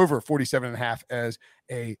the over 47.5 as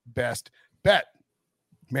a best bet.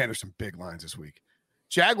 Man, there's some big lines this week.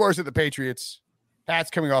 Jaguars at the Patriots. Pats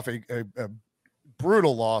coming off a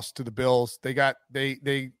brutal loss to the Bills. We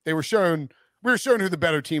were shown who the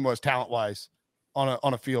better team was talent-wise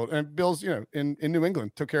on a field. And Bills, in New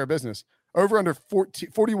England took care of business. Over under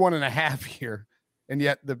 41.5 here. And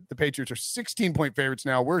yet the Patriots are 16-point favorites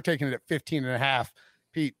now. We're taking it at 15.5.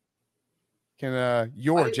 Pete, can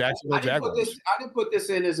your Jacksonville Jaguars? I didn't put this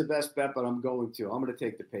in as a best bet, but I'm going to. I'm going to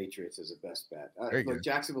take the Patriots as a best bet. Look,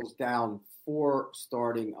 Jacksonville's down 4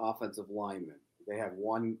 starting offensive linemen. They have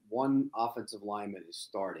one offensive lineman is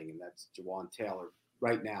starting, and that's Jawan Taylor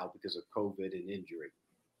right now because of COVID and injury.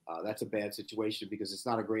 That's a bad situation because it's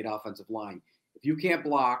not a great offensive line. If you can't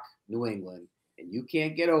block New England and you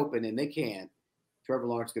can't get open, and they can't, Trevor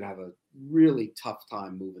Lawrence is going to have a really tough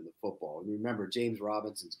time moving the football. And remember, James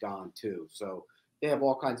Robinson's gone too. So they have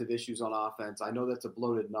all kinds of issues on offense. I know that's a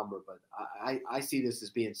bloated number, but I see this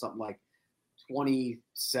as being something like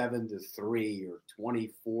 27-3 or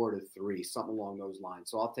 24-3, something along those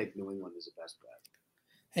lines. So I'll take New England as the best bet.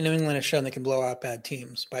 And New England has shown they can blow out bad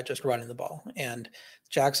teams by just running the ball. And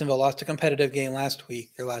Jacksonville lost a competitive game last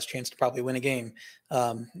week, their last chance to probably win a game,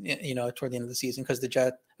 toward the end of the season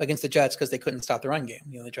against the Jets because they couldn't stop the run game.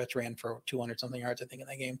 The Jets ran for 200-something yards, I think, in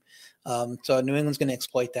that game. So New England's going to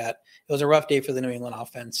exploit that. It was a rough day for the New England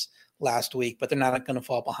offense last week, but they're not going to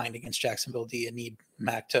fall behind against Jacksonville D and need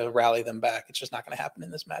Mac to rally them back. It's just not going to happen in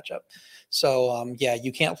this matchup. So,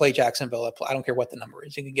 you can't play Jacksonville. I don't care what the number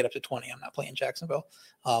is. You can get up to 20. I'm not playing Jacksonville.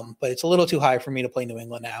 But it's a little too high for me to play New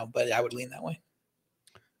England now, but I would lean that way.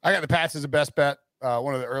 I got the Pats as a best bet.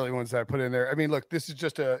 One of the early ones that I put in there. I mean, look, this is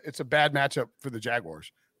it's a bad matchup for the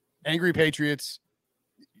Jaguars. Angry Patriots,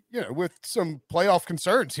 with some playoff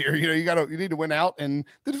concerns here. You need to win out, and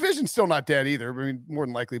the division's still not dead either. I mean, more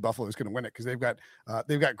than likely Buffalo's going to win it because they've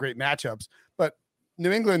got great matchups. But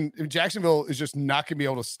Jacksonville is just not going to be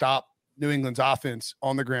able to stop New England's offense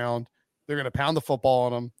on the ground. They're going to pound the football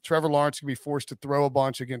on them. Trevor Lawrence can be forced to throw a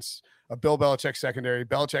bunch against a Bill Belichick secondary.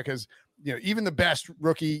 Belichick has, even the best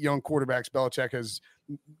rookie young quarterbacks, Belichick has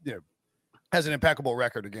an impeccable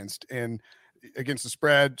record against the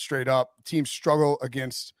spread straight up. Teams struggle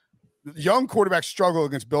against young quarterbacks struggle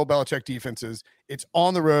against Bill Belichick defenses. It's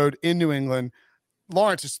on the road in New England.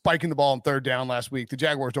 Lawrence is spiking the ball on third down last week. The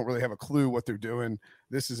Jaguars don't really have a clue what they're doing.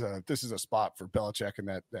 This is a spot for Belichick and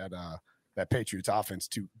that Patriots offense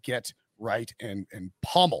to get right and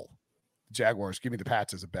pummel the Jaguars. Give me the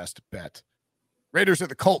Pats as a best bet. Raiders at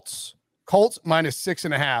the Colts. Colts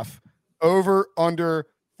 -6.5. Over under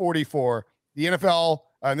 44. The NFL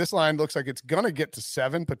and this line looks like it's going to get to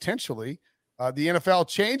 7 potentially. The NFL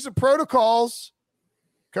changed the protocols,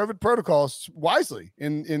 COVID protocols, wisely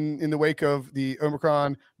in the wake of the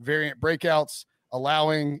Omicron variant breakouts,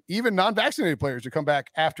 allowing even non-vaccinated players to come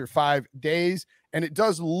back after 5 days. And it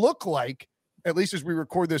does look like, at least as we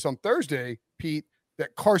record this on Thursday, Pete,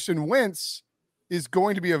 that Carson Wentz is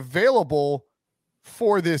going to be available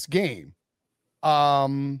for this game.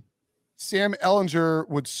 Sam Ehlinger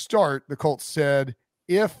would start, the Colts said,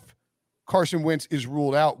 if Carson Wentz is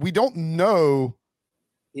ruled out. We don't know.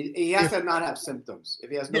 He has to not have symptoms. If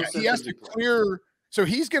he has no symptoms, he has to clear. So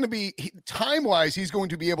he's going to be, time-wise, he's going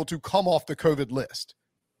to be able to come off the COVID list.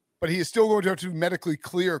 But he is still going to have to medically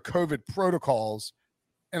clear COVID protocols.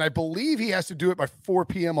 And I believe he has to do it by 4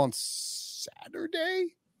 p.m. on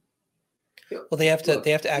Saturday. Well, they have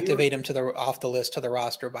to activate him off the list to the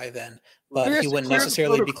roster by then, but he wouldn't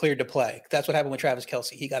necessarily be cleared to play. That's what happened with Travis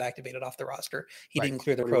Kelce. He got activated off the roster. He didn't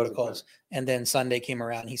clear the protocols, and then Sunday came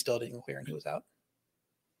around. He still didn't clear, and he was out.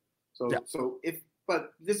 But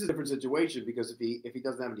this is a different situation because if he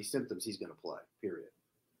doesn't have any symptoms, he's going to play. Period.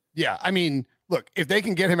 Yeah, I mean, look, if they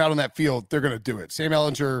can get him out on that field, they're going to do it. Sam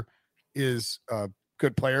Ehlinger is a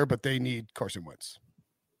good player, but they need Carson Wentz.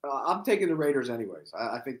 I'm taking the Raiders anyways.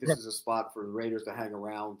 I think this is a spot for the Raiders to hang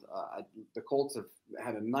around. The Colts have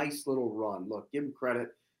had a nice little run. Look, give them credit.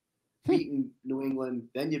 Beating New England,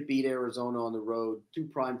 then you beat Arizona on the road, 2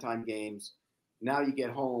 primetime games. Now you get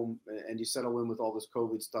home and you settle in with all this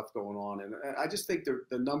COVID stuff going on. And I just think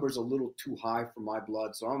the number's a little too high for my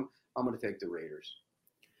blood. So I'm going to take the Raiders.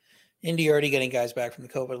 Indy already getting guys back from the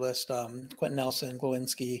COVID list. Quentin Nelson,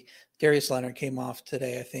 Glowinski, Darius Leonard came off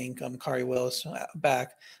today, I think. Kari Willis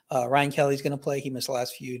back. Ryan Kelly's going to play. He missed the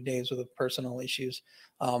last few days with personal issues.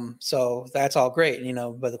 So that's all great,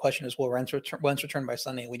 but the question is, will Wentz return by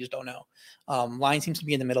Sunday? We just don't know. Line seems to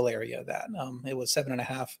be in the middle area of that. It was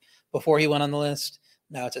 7.5 before he went on the list.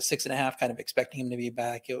 Now it's at 6.5, kind of expecting him to be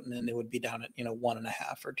back, and then it would be down at 1.5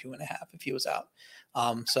 or 2.5 if he was out.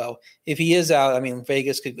 So if he is out, I mean,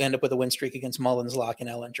 Vegas could end up with a win streak against Mullins, Locke, and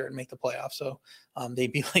Ellinger and make the playoffs. So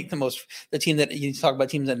they'd be like the team that you talk about,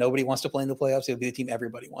 teams that nobody wants to play in the playoffs. It would be the team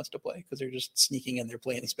everybody wants to play because they're just sneaking in. They're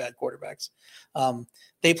playing these bad quarterbacks.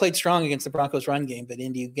 They played strong against the Broncos run game, but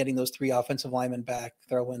Indy getting those 3 offensive linemen back,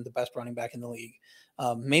 throw in the best running back in the league.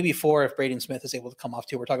 Maybe 4 if Braden Smith is able to come off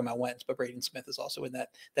too. We're talking about Wentz, but Braden Smith is also in that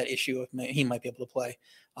issue of he might be able to play.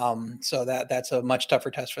 So that's a much tougher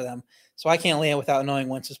test for them. So I can't lay it without knowing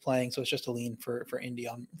Wentz is playing. So it's just a lean for Indy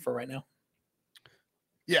for right now.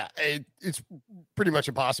 Yeah, it's pretty much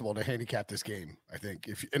impossible to handicap this game. I think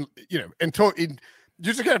you're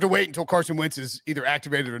just gonna have to wait until Carson Wentz is either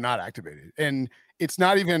activated or not activated, and it's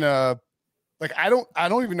not even I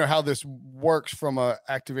don't even know how this works from a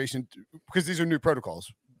activation because these are new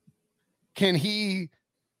protocols. Can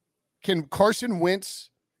Carson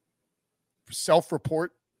Wentz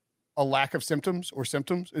self-report a lack of symptoms?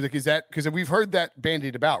 Is that because we've heard that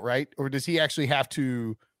bandied about, right? Or does he actually have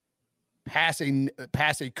to pass a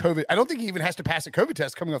COVID? I don't think he even has to pass a COVID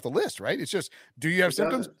test coming off the list, right? It's just, do you have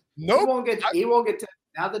symptoms? No, nope. He won't get tested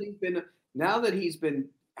now that he's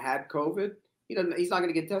had COVID. He's not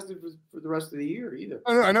going to get tested for the rest of the year either.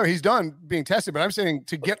 I know he's done being tested, but I'm saying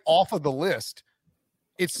to get off of the list,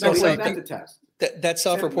 it's so he doesn't have to test. That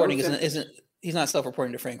self-reporting isn't. He's not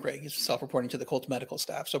self-reporting to Frank Reich. He's self-reporting to the Colts medical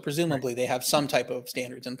staff. So presumably they have some type of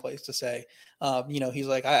standards in place to say, he's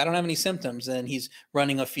like, I don't have any symptoms, and he's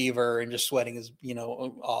running a fever and just sweating his,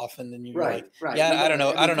 off, and then you're like, yeah, I don't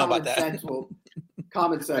know about that.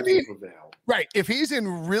 Common sense will prevail. Right. If he's in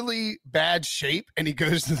really bad shape and he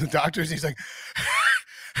goes to the doctors, he's like,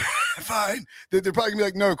 fine. They're probably gonna be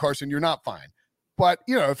like, no, Carson, you're not fine. But,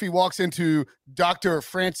 if he walks into Dr.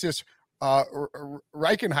 Francis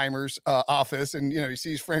Reichenheimer's office and, he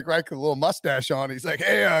sees Frank Reich with a little mustache on, he's like,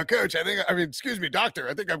 hey, coach, excuse me, doctor,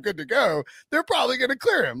 I think I'm good to go. They're probably going to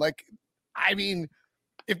clear him. Like, I mean,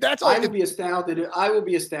 if that's all. I will be astounded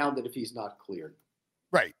if he's not cleared.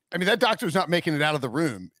 Right. I mean, that doctor's not making it out of the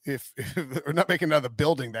room or not making it out of the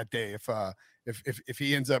building that day. If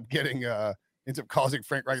he ends up causing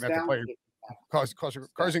Frank Reich not to play,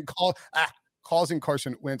 causing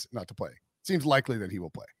Carson Wentz not to play. Seems likely that he will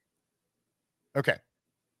play. Okay.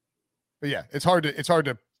 But yeah, it's hard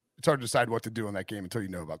to decide what to do in that game until you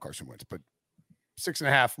know about Carson Wentz. But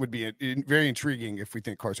 6.5 would be very intriguing if we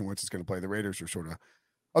think Carson Wentz is going to play. The Raiders are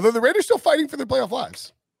although the Raiders still fighting for their playoff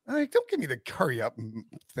lives. Don't give me the hurry up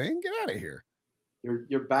thing. Get out of here.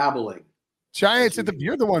 You're babbling. Giants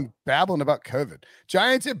you're the one babbling about COVID.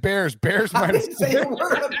 Giants at Bears. Bears minus. I didn't say a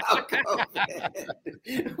word about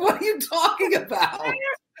COVID. What are you talking about?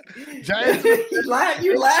 Giants.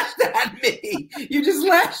 You laughed at me. You just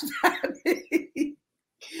laughed at me.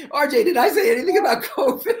 RJ, did I say anything about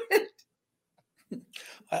COVID?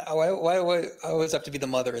 Why I always have to be the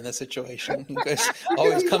mother in this situation? You guys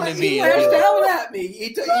always come to me. He lashed out at me.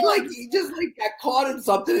 He just got caught in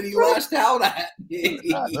something and he lashed out at me.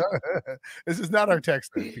 This is not our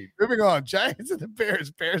text, Pete. Moving on. Giants and the Bears.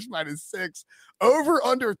 Bears minus 6. Over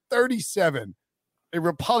under 37. A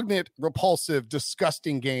repugnant, repulsive,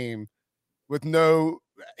 disgusting game with no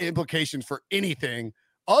implications for anything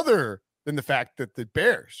other than the fact that the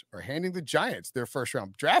Bears are handing the Giants their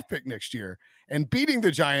first-round draft pick next year, and beating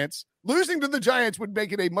the Giants, losing to the Giants would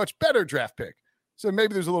make it a much better draft pick. So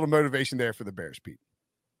maybe there's a little motivation there for the Bears, Pete.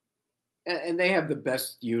 And they have the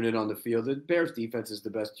best unit on the field. The Bears defense is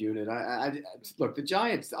the best unit. Look, the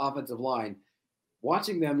Giants offensive line,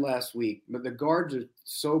 watching them last week, the guards are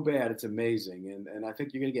so bad, it's amazing. And I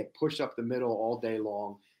think you're going to get pushed up the middle all day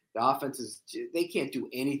long. The offense they can't do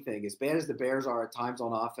anything. As bad as the Bears are at times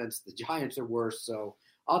on offense, the Giants are worse. So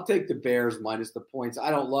I'll take the Bears minus the points.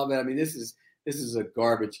 I don't love it. I mean, this is a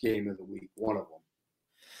garbage game of the week, one of them.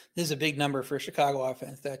 This is a big number for Chicago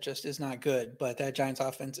offense. That just is not good, but that Giants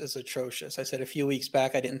offense is atrocious. I said a few weeks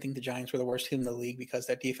back, I didn't think the Giants were the worst team in the league because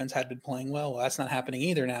that defense had been playing well. Well, that's not happening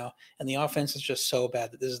either now. And the offense is just so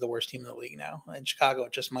bad that this is the worst team in the league now. And Chicago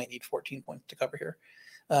just might need 14 points to cover here.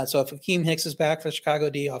 So if Akeem Hicks is back for the Chicago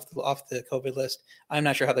D off the COVID list, I'm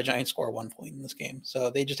not sure how the Giants score 1 point in this game. So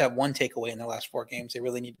they just have one takeaway in their last 4 games. They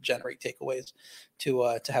really need to generate takeaways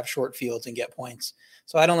to have short fields and get points.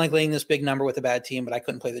 So I don't like laying this big number with a bad team, but I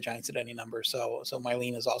couldn't play the Giants at any number. So my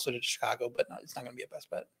lean is also to Chicago, but no, it's not going to be a best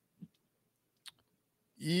bet.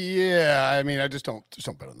 Yeah, I mean, I just don't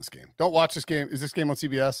bet on this game. Don't watch this game. Is this game on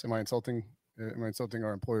CBS? Am I insulting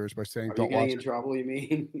our employers by saying don't watch it? In trouble, you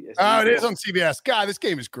mean? Yes, it is on CBS. God, this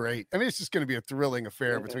game is great. I mean, it's just going to be a thrilling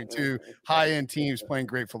affair between two high-end teams playing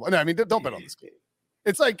great football. No, I mean, don't bet on this game.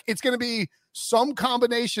 It's like it's going to be some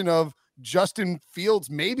combination of Justin Fields,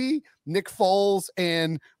 maybe Nick Foles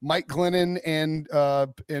and Mike Glennon and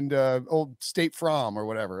old State From or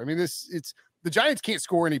whatever. I mean, it's the Giants can't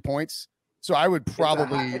score any points, so I would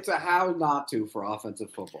probably it's a how not to for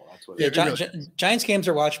offensive football. That's what. Giants games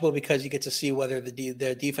are watchable because you get to see whether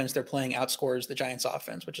the defense they're playing outscores the Giants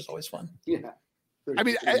offense, which is always fun. Yeah. I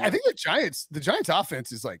mean, I think the Giants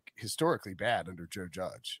offense is like historically bad under Joe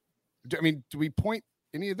Judge. I mean, do we point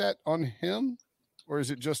any of that on him, or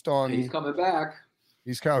is it just on? He's coming back.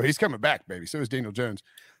 He's coming back, baby. So is Daniel Jones.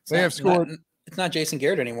 They have scored. It's not Jason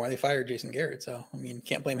Garrett anymore. They fired Jason Garrett, so I mean,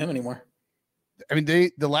 can't blame him anymore. I mean,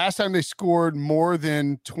 the last time they scored more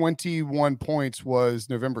than 21 points was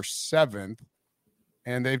November 7th,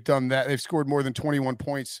 and they've done that. They've scored more than 21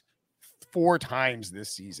 points 4 times this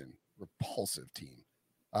season. Repulsive team.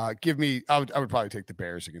 I would probably take the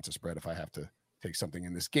Bears against the spread if I have to take something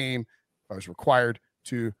in this game. If I was required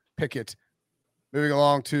to pick it. Moving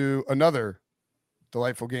along to another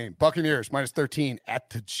delightful game. Buccaneers -13 at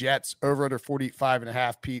the Jets. Over under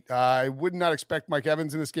 45.5. Pete, I would not expect Mike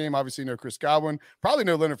Evans in this game. Obviously, no Chris Godwin. Probably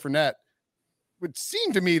no Leonard Fournette. Would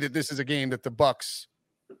seem to me that this is a game that the Bucs,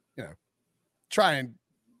 try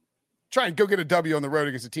and go get a W on the road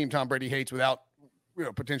against a team Tom Brady hates without,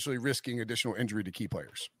 potentially risking additional injury to key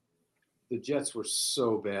players. The Jets were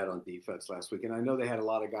so bad on defense last week, and I know they had a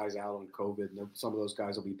lot of guys out on COVID, and some of those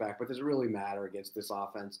guys will be back, but does it really matter against this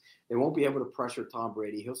offense? They won't be able to pressure Tom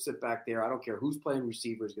Brady. He'll sit back there. I don't care who's playing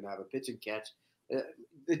receiver is going to have a pitch and catch.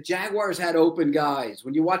 The Jaguars had open guys.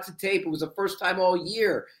 When you watch the tape, it was the first time all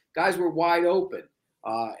year. Guys were wide open,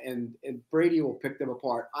 and Brady will pick them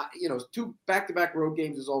apart. 2 back-to-back road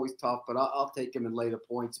games is always tough, but I'll take him and lay the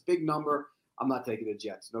points. Big number. I'm not taking the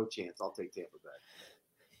Jets. No chance. I'll take Tampa Bay.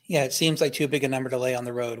 Yeah, it seems like too big a number to lay on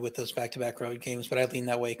the road with those back-to-back road games, but I lean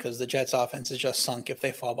that way because the Jets' offense is just sunk if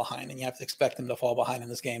they fall behind, and you have to expect them to fall behind in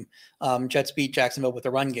this game. Jets beat Jacksonville with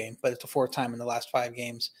a run game, but it's the 4th time in the last 5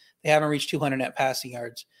 games. They haven't reached 200 net passing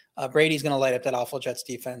yards. Brady's going to light up that awful Jets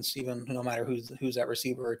defense, even no matter who's at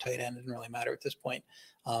receiver or tight end. It doesn't really matter at this point.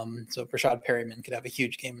 So Rashad Perryman could have a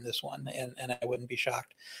huge game in this one, and I wouldn't be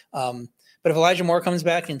shocked. But if Elijah Moore comes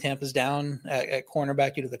back and Tampa's down at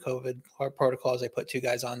cornerback due to the COVID protocols, they put 2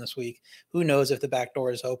 guys on this week. Who knows if the back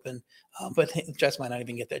door is open? But the Jets might not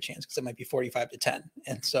even get that chance because it might be 45-10,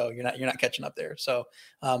 and so you're not catching up there. So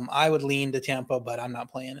I would lean to Tampa, but I'm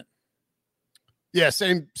not playing it. Yeah,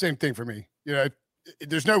 same thing for me.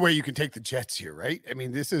 There's no way you can take the Jets here, right? I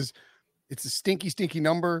mean, it's a stinky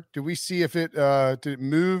number. Do we see if it did it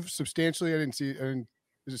move substantially? I didn't see.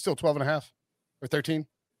 Is it still 12.5 or 13?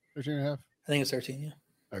 13.5? I think it's 13.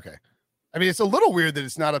 Yeah. Okay. I mean, it's a little weird that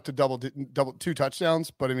it's not up to double 2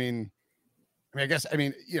 touchdowns, but I guess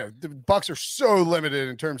the Bucs are so limited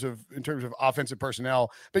in terms of offensive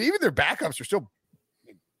personnel, but even their backups are still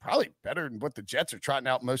probably better than what the Jets are trotting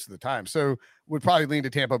out most of the time. So would probably lean to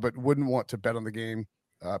Tampa, but wouldn't want to bet on the game.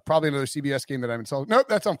 Probably another CBS game that I'm insulted. Nope,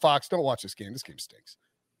 that's on Fox. Don't watch this game. This game stinks.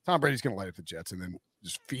 Tom Brady's going to light up the Jets and then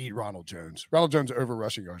just feed Ronald Jones. Ronald Jones over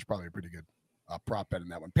rushing yards, probably a pretty good prop bet in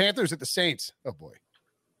that one. Panthers at the Saints. Oh boy.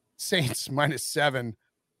 Saints -7,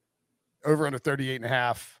 over under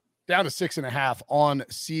 38.5, down to 6.5 on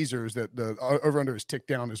Caesars. That the over under is ticked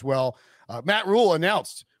down as well. Matt Rule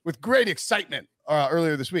announced with great excitement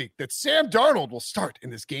earlier this week that Sam Darnold will start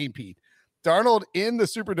in this game, Pete. Darnold in the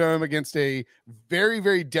Superdome against a very,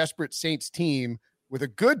 very desperate Saints team with a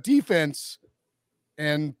good defense,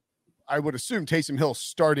 and I would assume Taysom Hill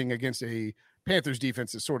starting against a Panthers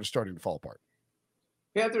defense is sort of starting to fall apart.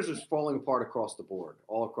 Panthers are falling apart all across the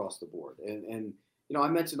board. And I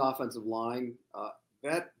mentioned offensive line.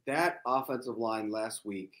 That offensive line last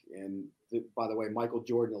week, and by the way, Michael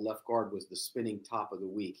Jordan, the left guard, was the spinning top of the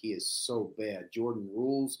week. He is so bad. Jordan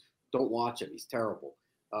rules. Don't watch him. He's terrible.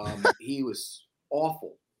 He was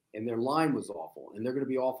awful, and their line was awful, and they're going to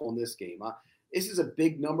be awful in this game. This is a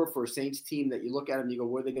big number for a Saints team that you look at them and you go,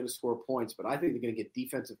 where are they going to score points? But I think they're going to get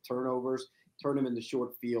defensive turnovers, turn them into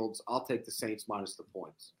short fields. I'll take the Saints minus the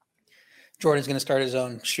points. Jordan's going to start his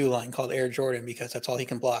own shoe line called Air Jordan because that's all he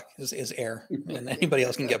can block is air, and anybody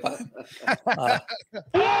else can get by him.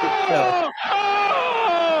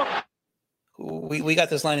 We got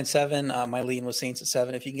this line at 7. My lean was Saints at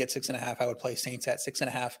 7. If you can get 6.5, I would play Saints at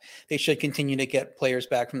 6.5. They should continue to get players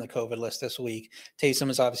back from the COVID list this week. Taysom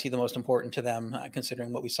is obviously the most important to them,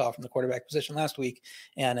 considering what we saw from the quarterback position last week,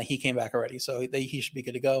 and he came back already, so he should be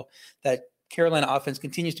good to go. That Carolina offense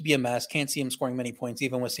continues to be a mess. Can't see him scoring many points,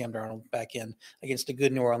 even with Sam Darnold back in against a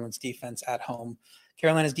good New Orleans defense at home.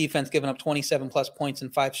 Carolina's defense given up 27-plus points in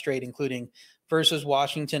 5 straight, including versus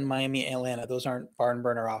Washington, Miami, Atlanta. Those aren't barn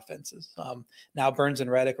burner offenses. Now Burns and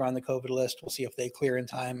Reddick are on the COVID list. We'll see if they clear in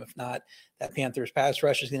time. If not, that Panthers pass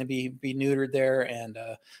rush is going to be neutered there, and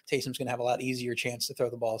Taysom's going to have a lot easier chance to throw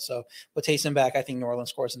the ball. So with Taysom back, I think New Orleans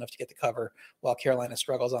scores enough to get the cover while Carolina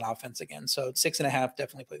struggles on offense again. So 6.5,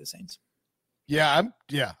 definitely play the Saints. Yeah,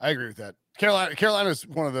 I agree with that. Carolina is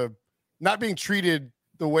one of the not being treated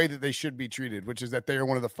the way that they should be treated, which is that they are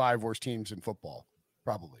one of the 5 worst teams in football,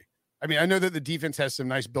 probably. I mean, I know that the defense has some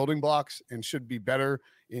nice building blocks and should be better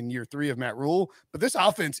in year 3 of Matt Rule, but this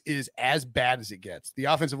offense is as bad as it gets. The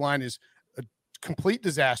offensive line is a complete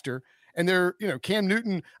disaster. And they're, Cam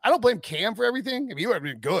Newton, I don't blame Cam for everything. I mean, he would have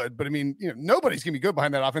been good, but I mean, nobody's going to be good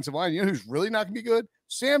behind that offensive line. You know who's really not going to be good?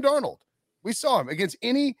 Sam Darnold. We saw him against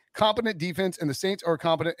any competent defense, and the Saints are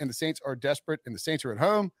competent, and the Saints are desperate, and the Saints are at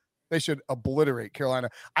home. They should obliterate Carolina.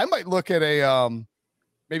 I might look at a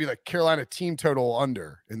maybe like Carolina team total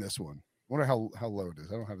under in this one. I wonder how low it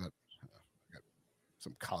is. I don't have that. I got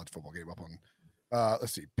some college football game up on.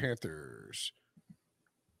 Let's see, Panthers.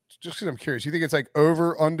 Just because I'm curious, you think it's like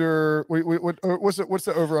over under? What's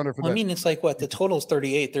the over under for that? I mean, it's like what the total's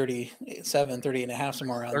 38, 37, 30 and a half,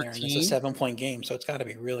 somewhere around 13? There. And it's a 7-point game, so it's got to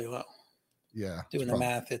be really low. Yeah. Doing the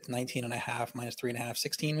math, it's 19 and a half minus 3.5,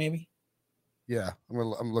 16 maybe. Yeah,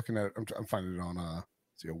 I'm looking at it. I'm finding it on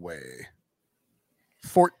see away.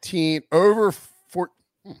 14 over 4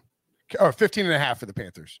 15 and a half for the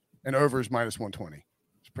Panthers, and over is minus 120.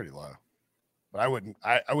 It's pretty low, but I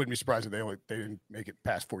wouldn't be surprised if they didn't make it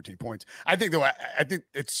past 14 points. I think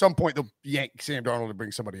at some point they'll yank Sam Darnold to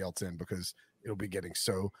bring somebody else in because it'll be getting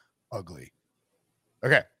so ugly.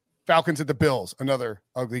 Okay, Falcons at the Bills, another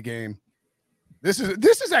ugly game. This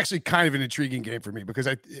is actually kind of an intriguing game for me because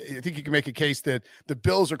I think you can make a case that the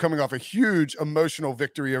Bills are coming off a huge emotional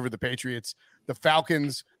victory over the Patriots. The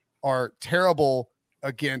Falcons are terrible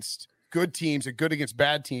against good teams and good against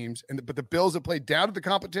bad teams, but the Bills have played down to the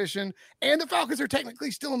competition, and the Falcons are technically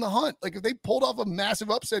still in the hunt. Like if they pulled off a massive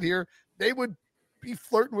upset here, they would be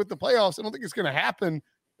flirting with the playoffs. I don't think it's going to happen.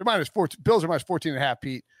 Bills are minus 14 and a half,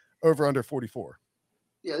 Pete, over under 44.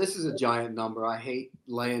 Yeah, this is a giant number. I hate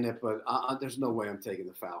laying it, but there's no way I'm taking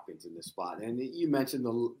the Falcons in this spot. And you mentioned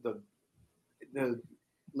the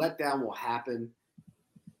letdown will happen,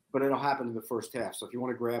 but it'll happen in the first half. So if you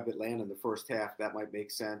want to grab Atlanta in the first half, that might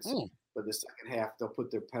make sense. But the second half, they'll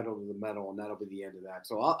put their pedal to the metal, and that'll be the end of that.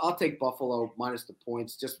 So I'll take Buffalo minus the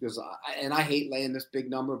points just because I hate laying this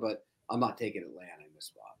big number, but I'm not taking Atlanta in this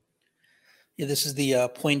spot. Yeah, this is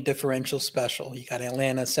the point differential special. You got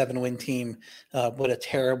Atlanta, 7-win team, but a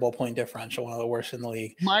terrible point differential, one of the worst in the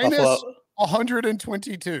league. Minus Buffalo,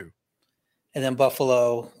 122. And then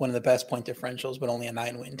Buffalo, one of the best point differentials, but only a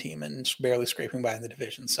 9-win team and barely scraping by in the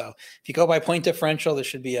division. So if you go by point differential, this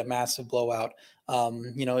should be a massive blowout.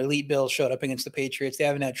 Elite Bills showed up against the Patriots. They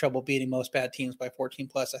haven't had trouble beating most bad teams by 14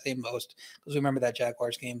 plus. I think most, because we remember that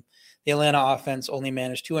Jaguars game. The Atlanta offense only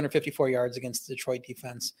managed 254 yards against the Detroit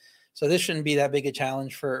defense. So this shouldn't be that big a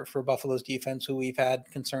challenge for Buffalo's defense, who we've had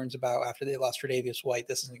concerns about after they lost Tre'Davious White.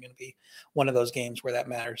 This isn't going to be one of those games where that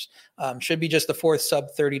matters. Should be just the 4th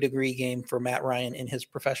sub-30-degree game for Matt Ryan in his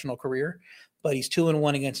professional career, but he's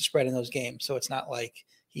 2-1 against the spread in those games. So it's not like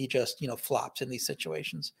he just, flops in these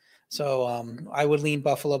situations. So I would lean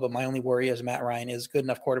Buffalo, but my only worry is Matt Ryan is good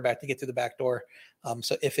enough quarterback to get through the back door.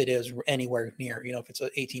 So if it is anywhere near, if it's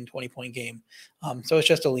an 18, 20-point game. So it's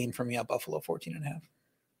just a lean for me at Buffalo, 14.5.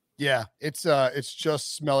 Yeah, it's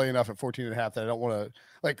just smelly enough at 14 and a half that I don't want to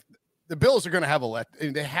like the Bills are going to have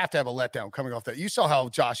they have to have a letdown coming off that. You saw how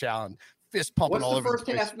Josh Allen fist pumping all over. What's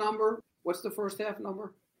the first half number? What's the first half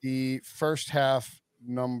number? The first half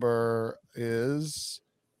number is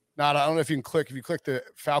not, I don't know if you click the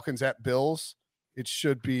Falcons at Bills, it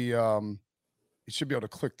should be able to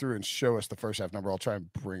click through and show us the first half number. I'll try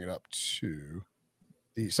and bring it up to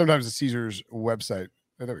sometimes the Caesars website.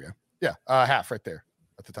 Oh, there we go. Yeah. Half right there.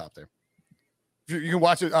 At the top there. You can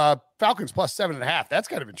watch it. Falcons plus 7.5. That's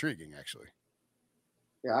kind of intriguing, actually.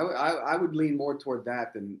 Yeah, I would lean more toward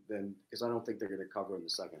that than because I don't think they're going to cover in the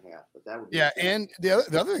second half. But that would be and the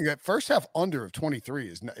other thing, that first half under of 23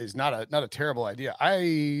 is not a terrible idea.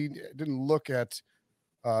 I didn't look at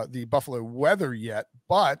the Buffalo weather yet,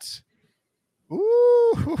 but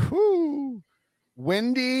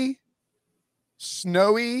windy,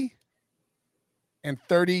 snowy, and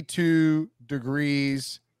 32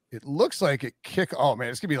 degrees. It looks like it oh man,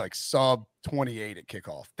 it's gonna be like sub 28 at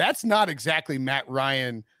kickoff. That's not exactly Matt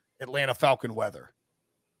Ryan Atlanta Falcon weather.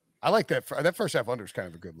 I like that. That first half under is kind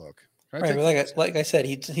of a good look. Right, but like I said,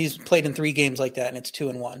 he's played in 3 games like that, and it's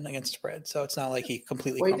 2-1 against spread. So it's not like he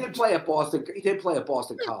completely. Well, he did play at Boston. He did play at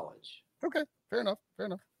Boston College. Okay, fair enough.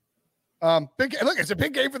 Big look, it's a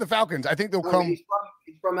big game for the Falcons. I think they'll No, come. he's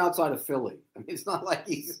from outside of Philly. I mean, it's not like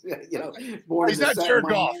he's born. He's not Jared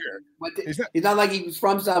Goff here. He's not like he was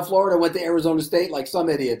from South Florida, went to Arizona State, like some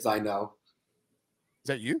idiots I know. Is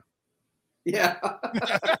that you? Yeah.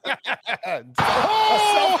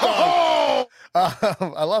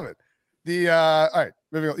 I love it. All right,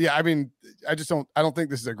 moving on. Yeah, I mean, I don't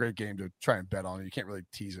think this is a great game to try and bet on. You can't really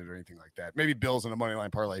tease it or anything like that. Maybe Bills in a money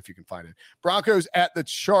line parlay if you can find it. Broncos at the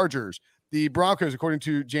Chargers. The Broncos, according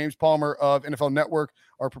to James Palmer of NFL Network,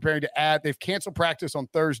 are preparing to add. They've canceled practice on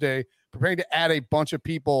Thursday, preparing to add a bunch of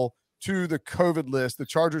people to the COVID list. The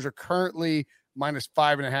Chargers are currently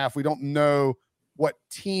 -5.5. We don't know what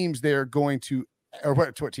teams they're going to, or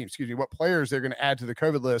what players they're going to add to the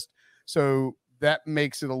COVID list. So that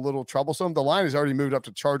makes it a little troublesome. The line has already moved up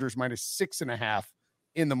to Chargers -6.5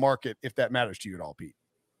 in the market, if that matters to you at all, Pete.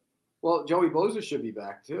 Well, Joey Bosa should be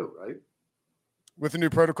back too, right? With the new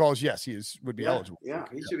protocols, yes, would be eligible. Yeah,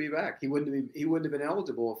 he should be back. He wouldn't have been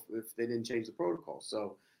eligible if they didn't change the protocol.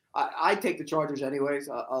 So I take the Chargers anyways.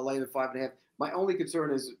 I'll lay the 5.5. My only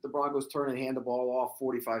concern is the Broncos turn and hand the ball off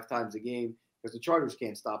 45 times a game because the Chargers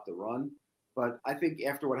can't stop the run. But I think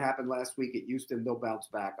after what happened last week at Houston, they'll bounce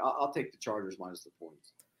back. I'll take the Chargers minus the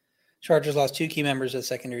points. Chargers lost 2 key members of the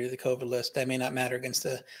secondary to the COVID list. That may not matter against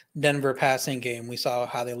the Denver passing game. We saw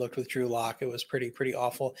how they looked with Drew Lock. It was pretty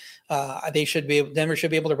awful. Denver should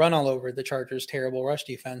be able to run all over the Chargers' terrible rush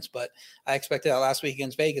defense, but I expected that last week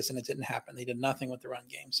against Vegas, and it didn't happen. They did nothing with the run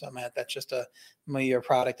game. So, Matt, that's just a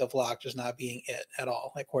product of Lock just not being it at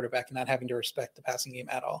all at quarterback and not having to respect the passing game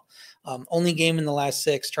at all. Only game in the last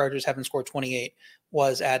 6, Chargers haven't scored 28,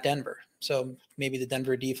 was at Denver. So maybe the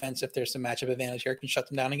Denver defense, if there's some matchup advantage here, can shut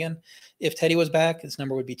them down again. If Teddy was back, this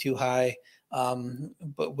number would be too high.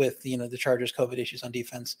 But with the Chargers COVID issues on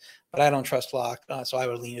defense, but I don't trust Lock, so I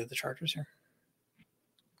would lean to the Chargers here.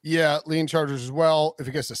 Yeah, lean Chargers as well. If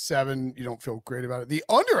it gets to 7, you don't feel great about it. The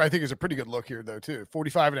under, I think, is a pretty good look here, though, too.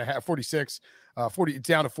 45.5, 46, 40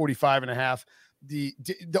 down to 45.5.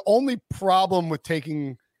 The only problem with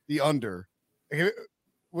taking the under,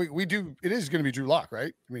 we do. It is going to be Drew Lock,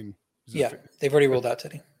 right? I mean. Yeah, they've already ruled out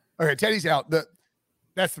Teddy. Okay, Teddy's out.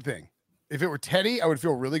 That's the thing. If it were Teddy, I would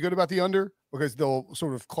feel really good about the under because they'll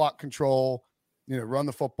sort of clock control, run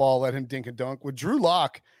the football, let him dink and dunk. With Drew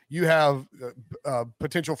Lock, you have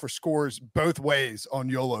potential for scores both ways on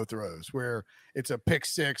YOLO throws, where it's a pick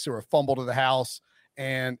 6 or a fumble to the house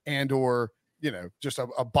or just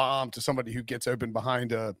a bomb to somebody who gets open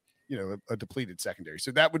behind a depleted secondary.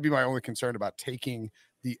 So that would be my only concern about taking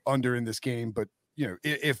the under in this game. But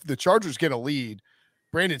if the Chargers get a lead,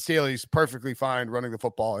 Brandon Staley's perfectly fine running the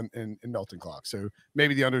football and melting clock. So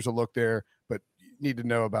maybe the under's a look there, but you need to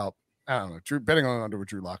know about, I don't know, betting on an under with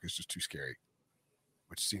Drew Lock is just too scary,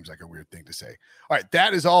 which seems like a weird thing to say. All right,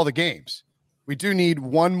 that is all the games. We do need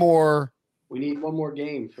one more. We need one more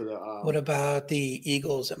game for the. What about the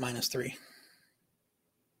Eagles at -3?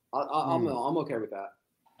 I'm okay with that.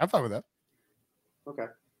 I'm fine with that. Okay.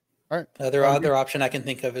 All right. Other option I can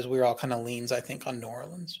think of is we're all kind of leans, I think, on New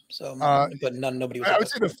Orleans. So, but nobody was. I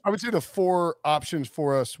would say the 4 options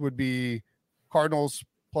for us would be Cardinals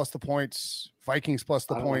plus the points, Vikings plus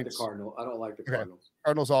the points. I don't like the Cardinals.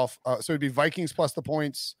 Cardinals off. So it'd be Vikings plus the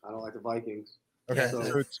points. I don't like the Vikings. Okay. Yeah,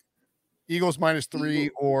 so it's Eagles -3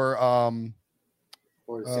 or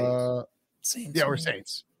the Saints. Yeah, or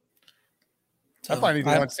Saints. So I find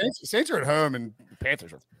either one. Saints are at home and the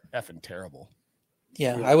Panthers are effing terrible.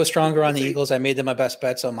 Yeah, I was stronger on the Eagles. I made them my best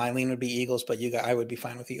bet, so my lean would be Eagles. But I would be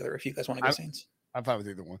fine with either if you guys want to go Saints. I'm fine with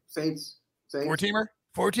either one. Saints. 4-teamer.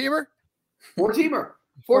 All right,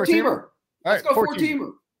 let's go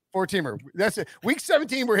 4-teamer. 4-teamer. That's it. Week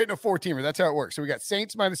 17, we're hitting a 4-teamer. That's how it works. So we got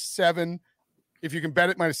Saints -7. If you can bet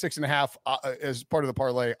it -6.5 as part of the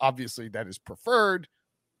parlay, obviously that is preferred.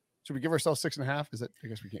 Should we give ourselves 6.5? Is that? I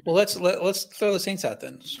guess we can't. Well, let's throw the Saints out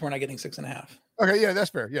then. So we're not getting 6.5. Okay, yeah, that's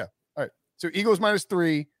fair. Yeah. All right. So Eagles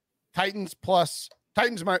 -3,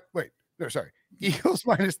 Eagles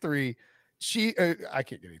 -3. I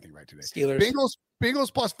can't get anything right today. Steelers.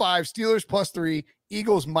 Bengals +5, Steelers +3,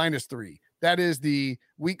 Eagles -3. That is the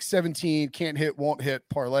week 17 can't hit, won't hit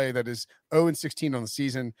parlay. That is 0-16 on the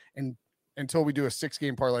season. And until we do a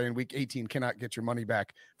 6-game parlay in week 18, cannot get your money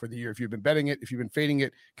back for the year. If you've been betting it, if you've been fading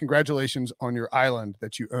it, congratulations on your island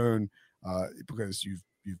that you own because you've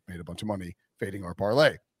made a bunch of money fading our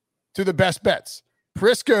parlay. To the best bets.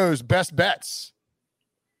 Prisco's best bets.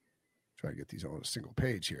 Try to get these on a single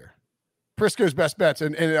page here. Prisco's best bets.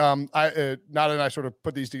 And Nada and I sort of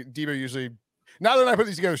put these to Debo usually. Nada and I put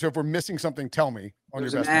these together. So if we're missing something, tell me on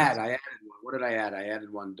your best bets. I added one. What did I add? I added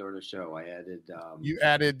one during the show. I added. You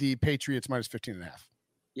added the Patriots -15.5.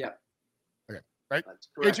 Yep. right? That's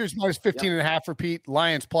correct. Patriots minus 15.5 for Pete.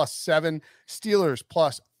 Lions plus 7. Steelers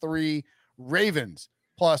plus 3. Ravens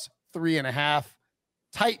plus 3.5.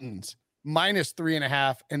 Titans minus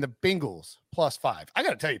 3.5. And the Bengals plus 5. I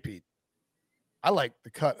got to tell you, Pete, I like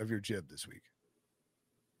the cut of your jib this week.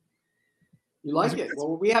 You like it?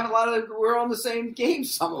 Well, we have we're on the same game,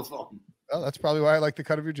 some of them. Well, that's probably why I like the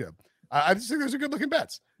cut of your jib. I just think those are good looking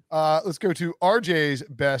bets. Let's go to RJ's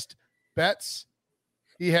best bets.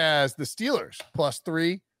 He has the Steelers plus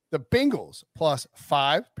 3, the Bengals plus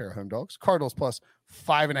 5, pair of home dogs, Cardinals plus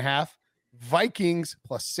 5.5, Vikings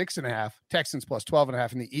plus 6.5, Texans plus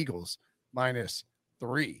 12.5, and the Eagles minus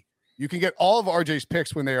 3. You can get all of RJ's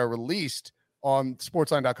picks when they are released on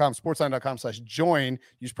sportsline.com, sportsline.com/join.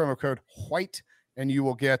 Use promo code WHITE, and you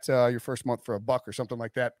will get your first month for $1 or something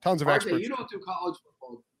like that. Tons of RJ, experts. you don't do college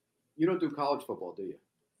football. You don't do college football, do you?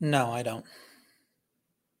 No, I don't.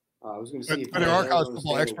 I was going to see if there are college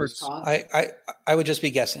football experts. I would just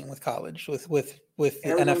be guessing with college. With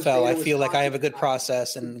Arizona NFL, State, I feel like I have a good Wisconsin.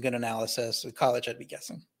 process and good analysis. With college, I'd be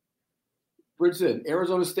guessing. Bridgeton,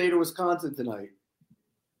 Arizona State or Wisconsin tonight?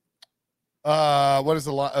 What is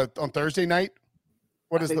the line on Thursday night?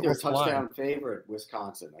 I think they're a what's the line? touchdown favorite,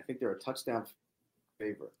 Wisconsin. I think they're a touchdown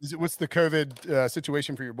favorite. What's the COVID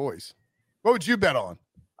situation for your boys? What would you bet on?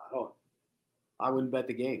 I wouldn't bet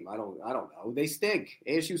the game. I don't know. They stink.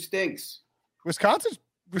 ASU stinks. Wisconsin?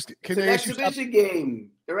 It's an exhibition game.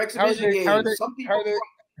 They're exhibition games. Some people,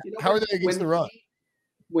 how are they against the run?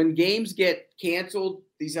 When games get canceled,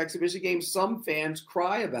 these exhibition games, some fans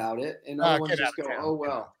cry about it, and other ones just go, "Oh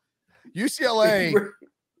well." UCLA.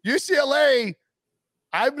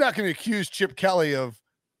 I'm not going to accuse Chip Kelly of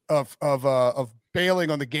bailing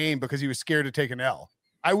on the game because he was scared to take an L.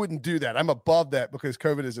 I wouldn't do that. I'm above that because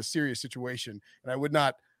COVID is a serious situation, and I would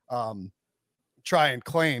not try and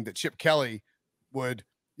claim that Chip Kelly would,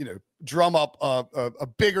 drum up a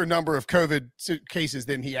bigger number of COVID cases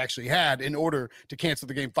than he actually had in order to cancel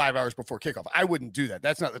the game 5 hours before kickoff. I wouldn't do that.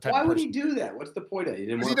 That's not the type. Why of would person. he do that? What's the point of it?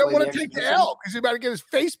 Because he don't want to take the L because he's about to get his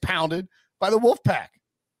face pounded by the Wolfpack.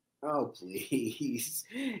 Oh, please.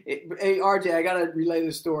 Hey, RJ, I got to relay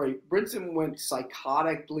the story. Brinson went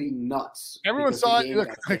psychotically nuts. Everyone saw it.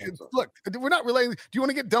 Look, we're not relaying. Do you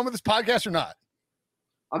want to get done with this podcast or not?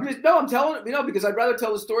 I'm telling it, because I'd rather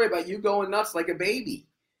tell the story about you going nuts like a baby.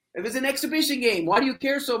 If it's an exhibition game, why do you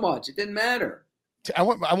care so much? It didn't matter. I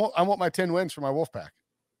want my 10 wins for my Wolfpack.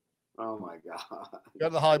 Oh, my God.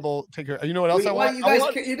 Got the Holly Bowl. Take care. You know what else I want?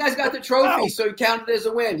 You guys got the trophy, so you counted it as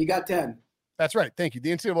a win. You got 10. That's right. Thank you.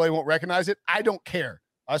 The NCAA won't recognize it. I don't care.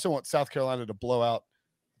 I also want South Carolina to blow out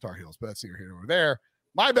Tar Heels, but that's neither here nor there.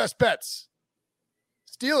 My best bets: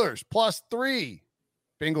 Steelers plus 3,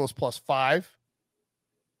 Bengals plus 5,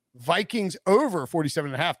 Vikings over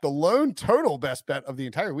 47.5. The lone total best bet of the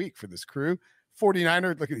entire week for this crew.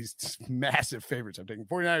 49ers, look at these massive favorites I'm taking.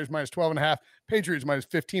 49ers minus 12.5, Patriots minus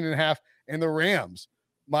 15.5, and the Rams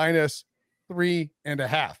minus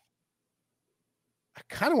 3.5. I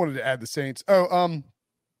kind of wanted to add the Saints.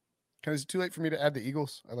 Is it too late for me to add the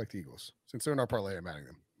Eagles? I like the Eagles. Since they're in our parlay, I'm adding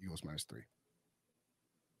them. Eagles minus 3.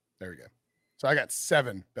 There we go. So I got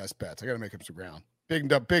 7 best bets. I got to make up some ground.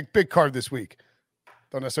 Big card this week.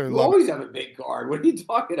 Don't necessarily love always have a big card. What are you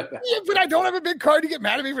talking about? Yeah, but I don't have a big card. You get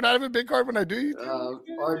mad at me for not having a big card when I do.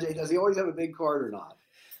 RJ, does he always have a big card or not?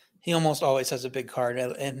 He almost always has a big card,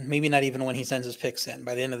 and maybe not even when he sends his picks in.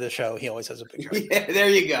 By the end of the show, he always has a big card. Yeah, there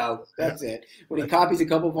you go. That's it. When he copies a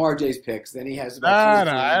couple of RJ's picks, then he has about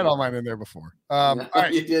I had all mine in there before. All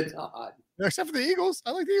right. You did not. Except for the Eagles.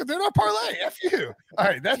 I like the Eagles. They're not parlay. F you. All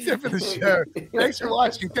right, that's it for the show. Thanks for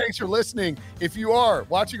watching. Thanks for listening. If you are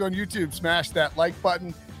watching on YouTube, smash that like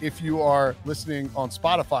button. If you are listening on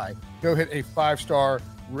Spotify, go hit a 5-star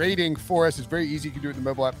rating for us. It's very easy. You can do it in the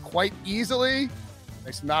mobile app quite easily.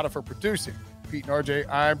 Thanks to Nada for producing. Pete and RJ,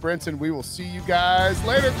 I'm Brinson. We will see you guys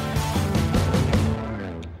later.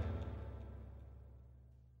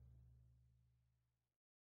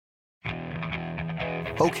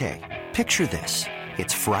 Okay, picture this.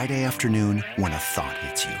 It's Friday afternoon when a thought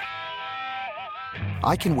hits you.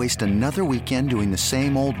 I can waste another weekend doing the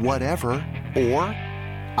same old whatever, or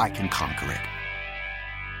I can conquer it.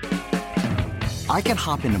 I can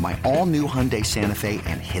hop into my all-new Hyundai Santa Fe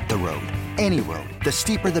and hit the road. Any road. The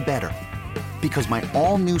steeper, the better. Because my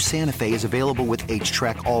all-new Santa Fe is available with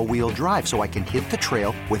H-Track all-wheel drive, so I can hit the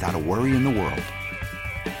trail without a worry in the world.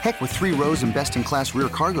 Heck, with 3 rows and best-in-class rear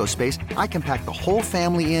cargo space, I can pack the whole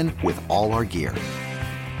family in with all our gear.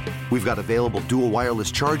 We've got available dual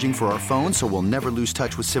wireless charging for our phones, so we'll never lose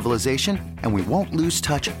touch with civilization, and we won't lose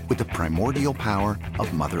touch with the primordial power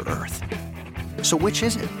of Mother Earth. So which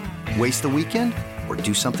is it? Waste the weekend or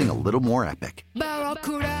do something a little more epic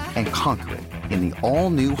and conquer it in the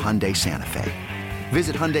all-new Hyundai Santa Fe.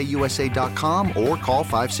 Visit HyundaiUSA.com or call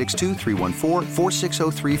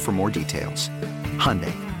 562-314-4603 for more details.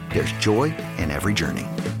 Hyundai, there's joy in every journey.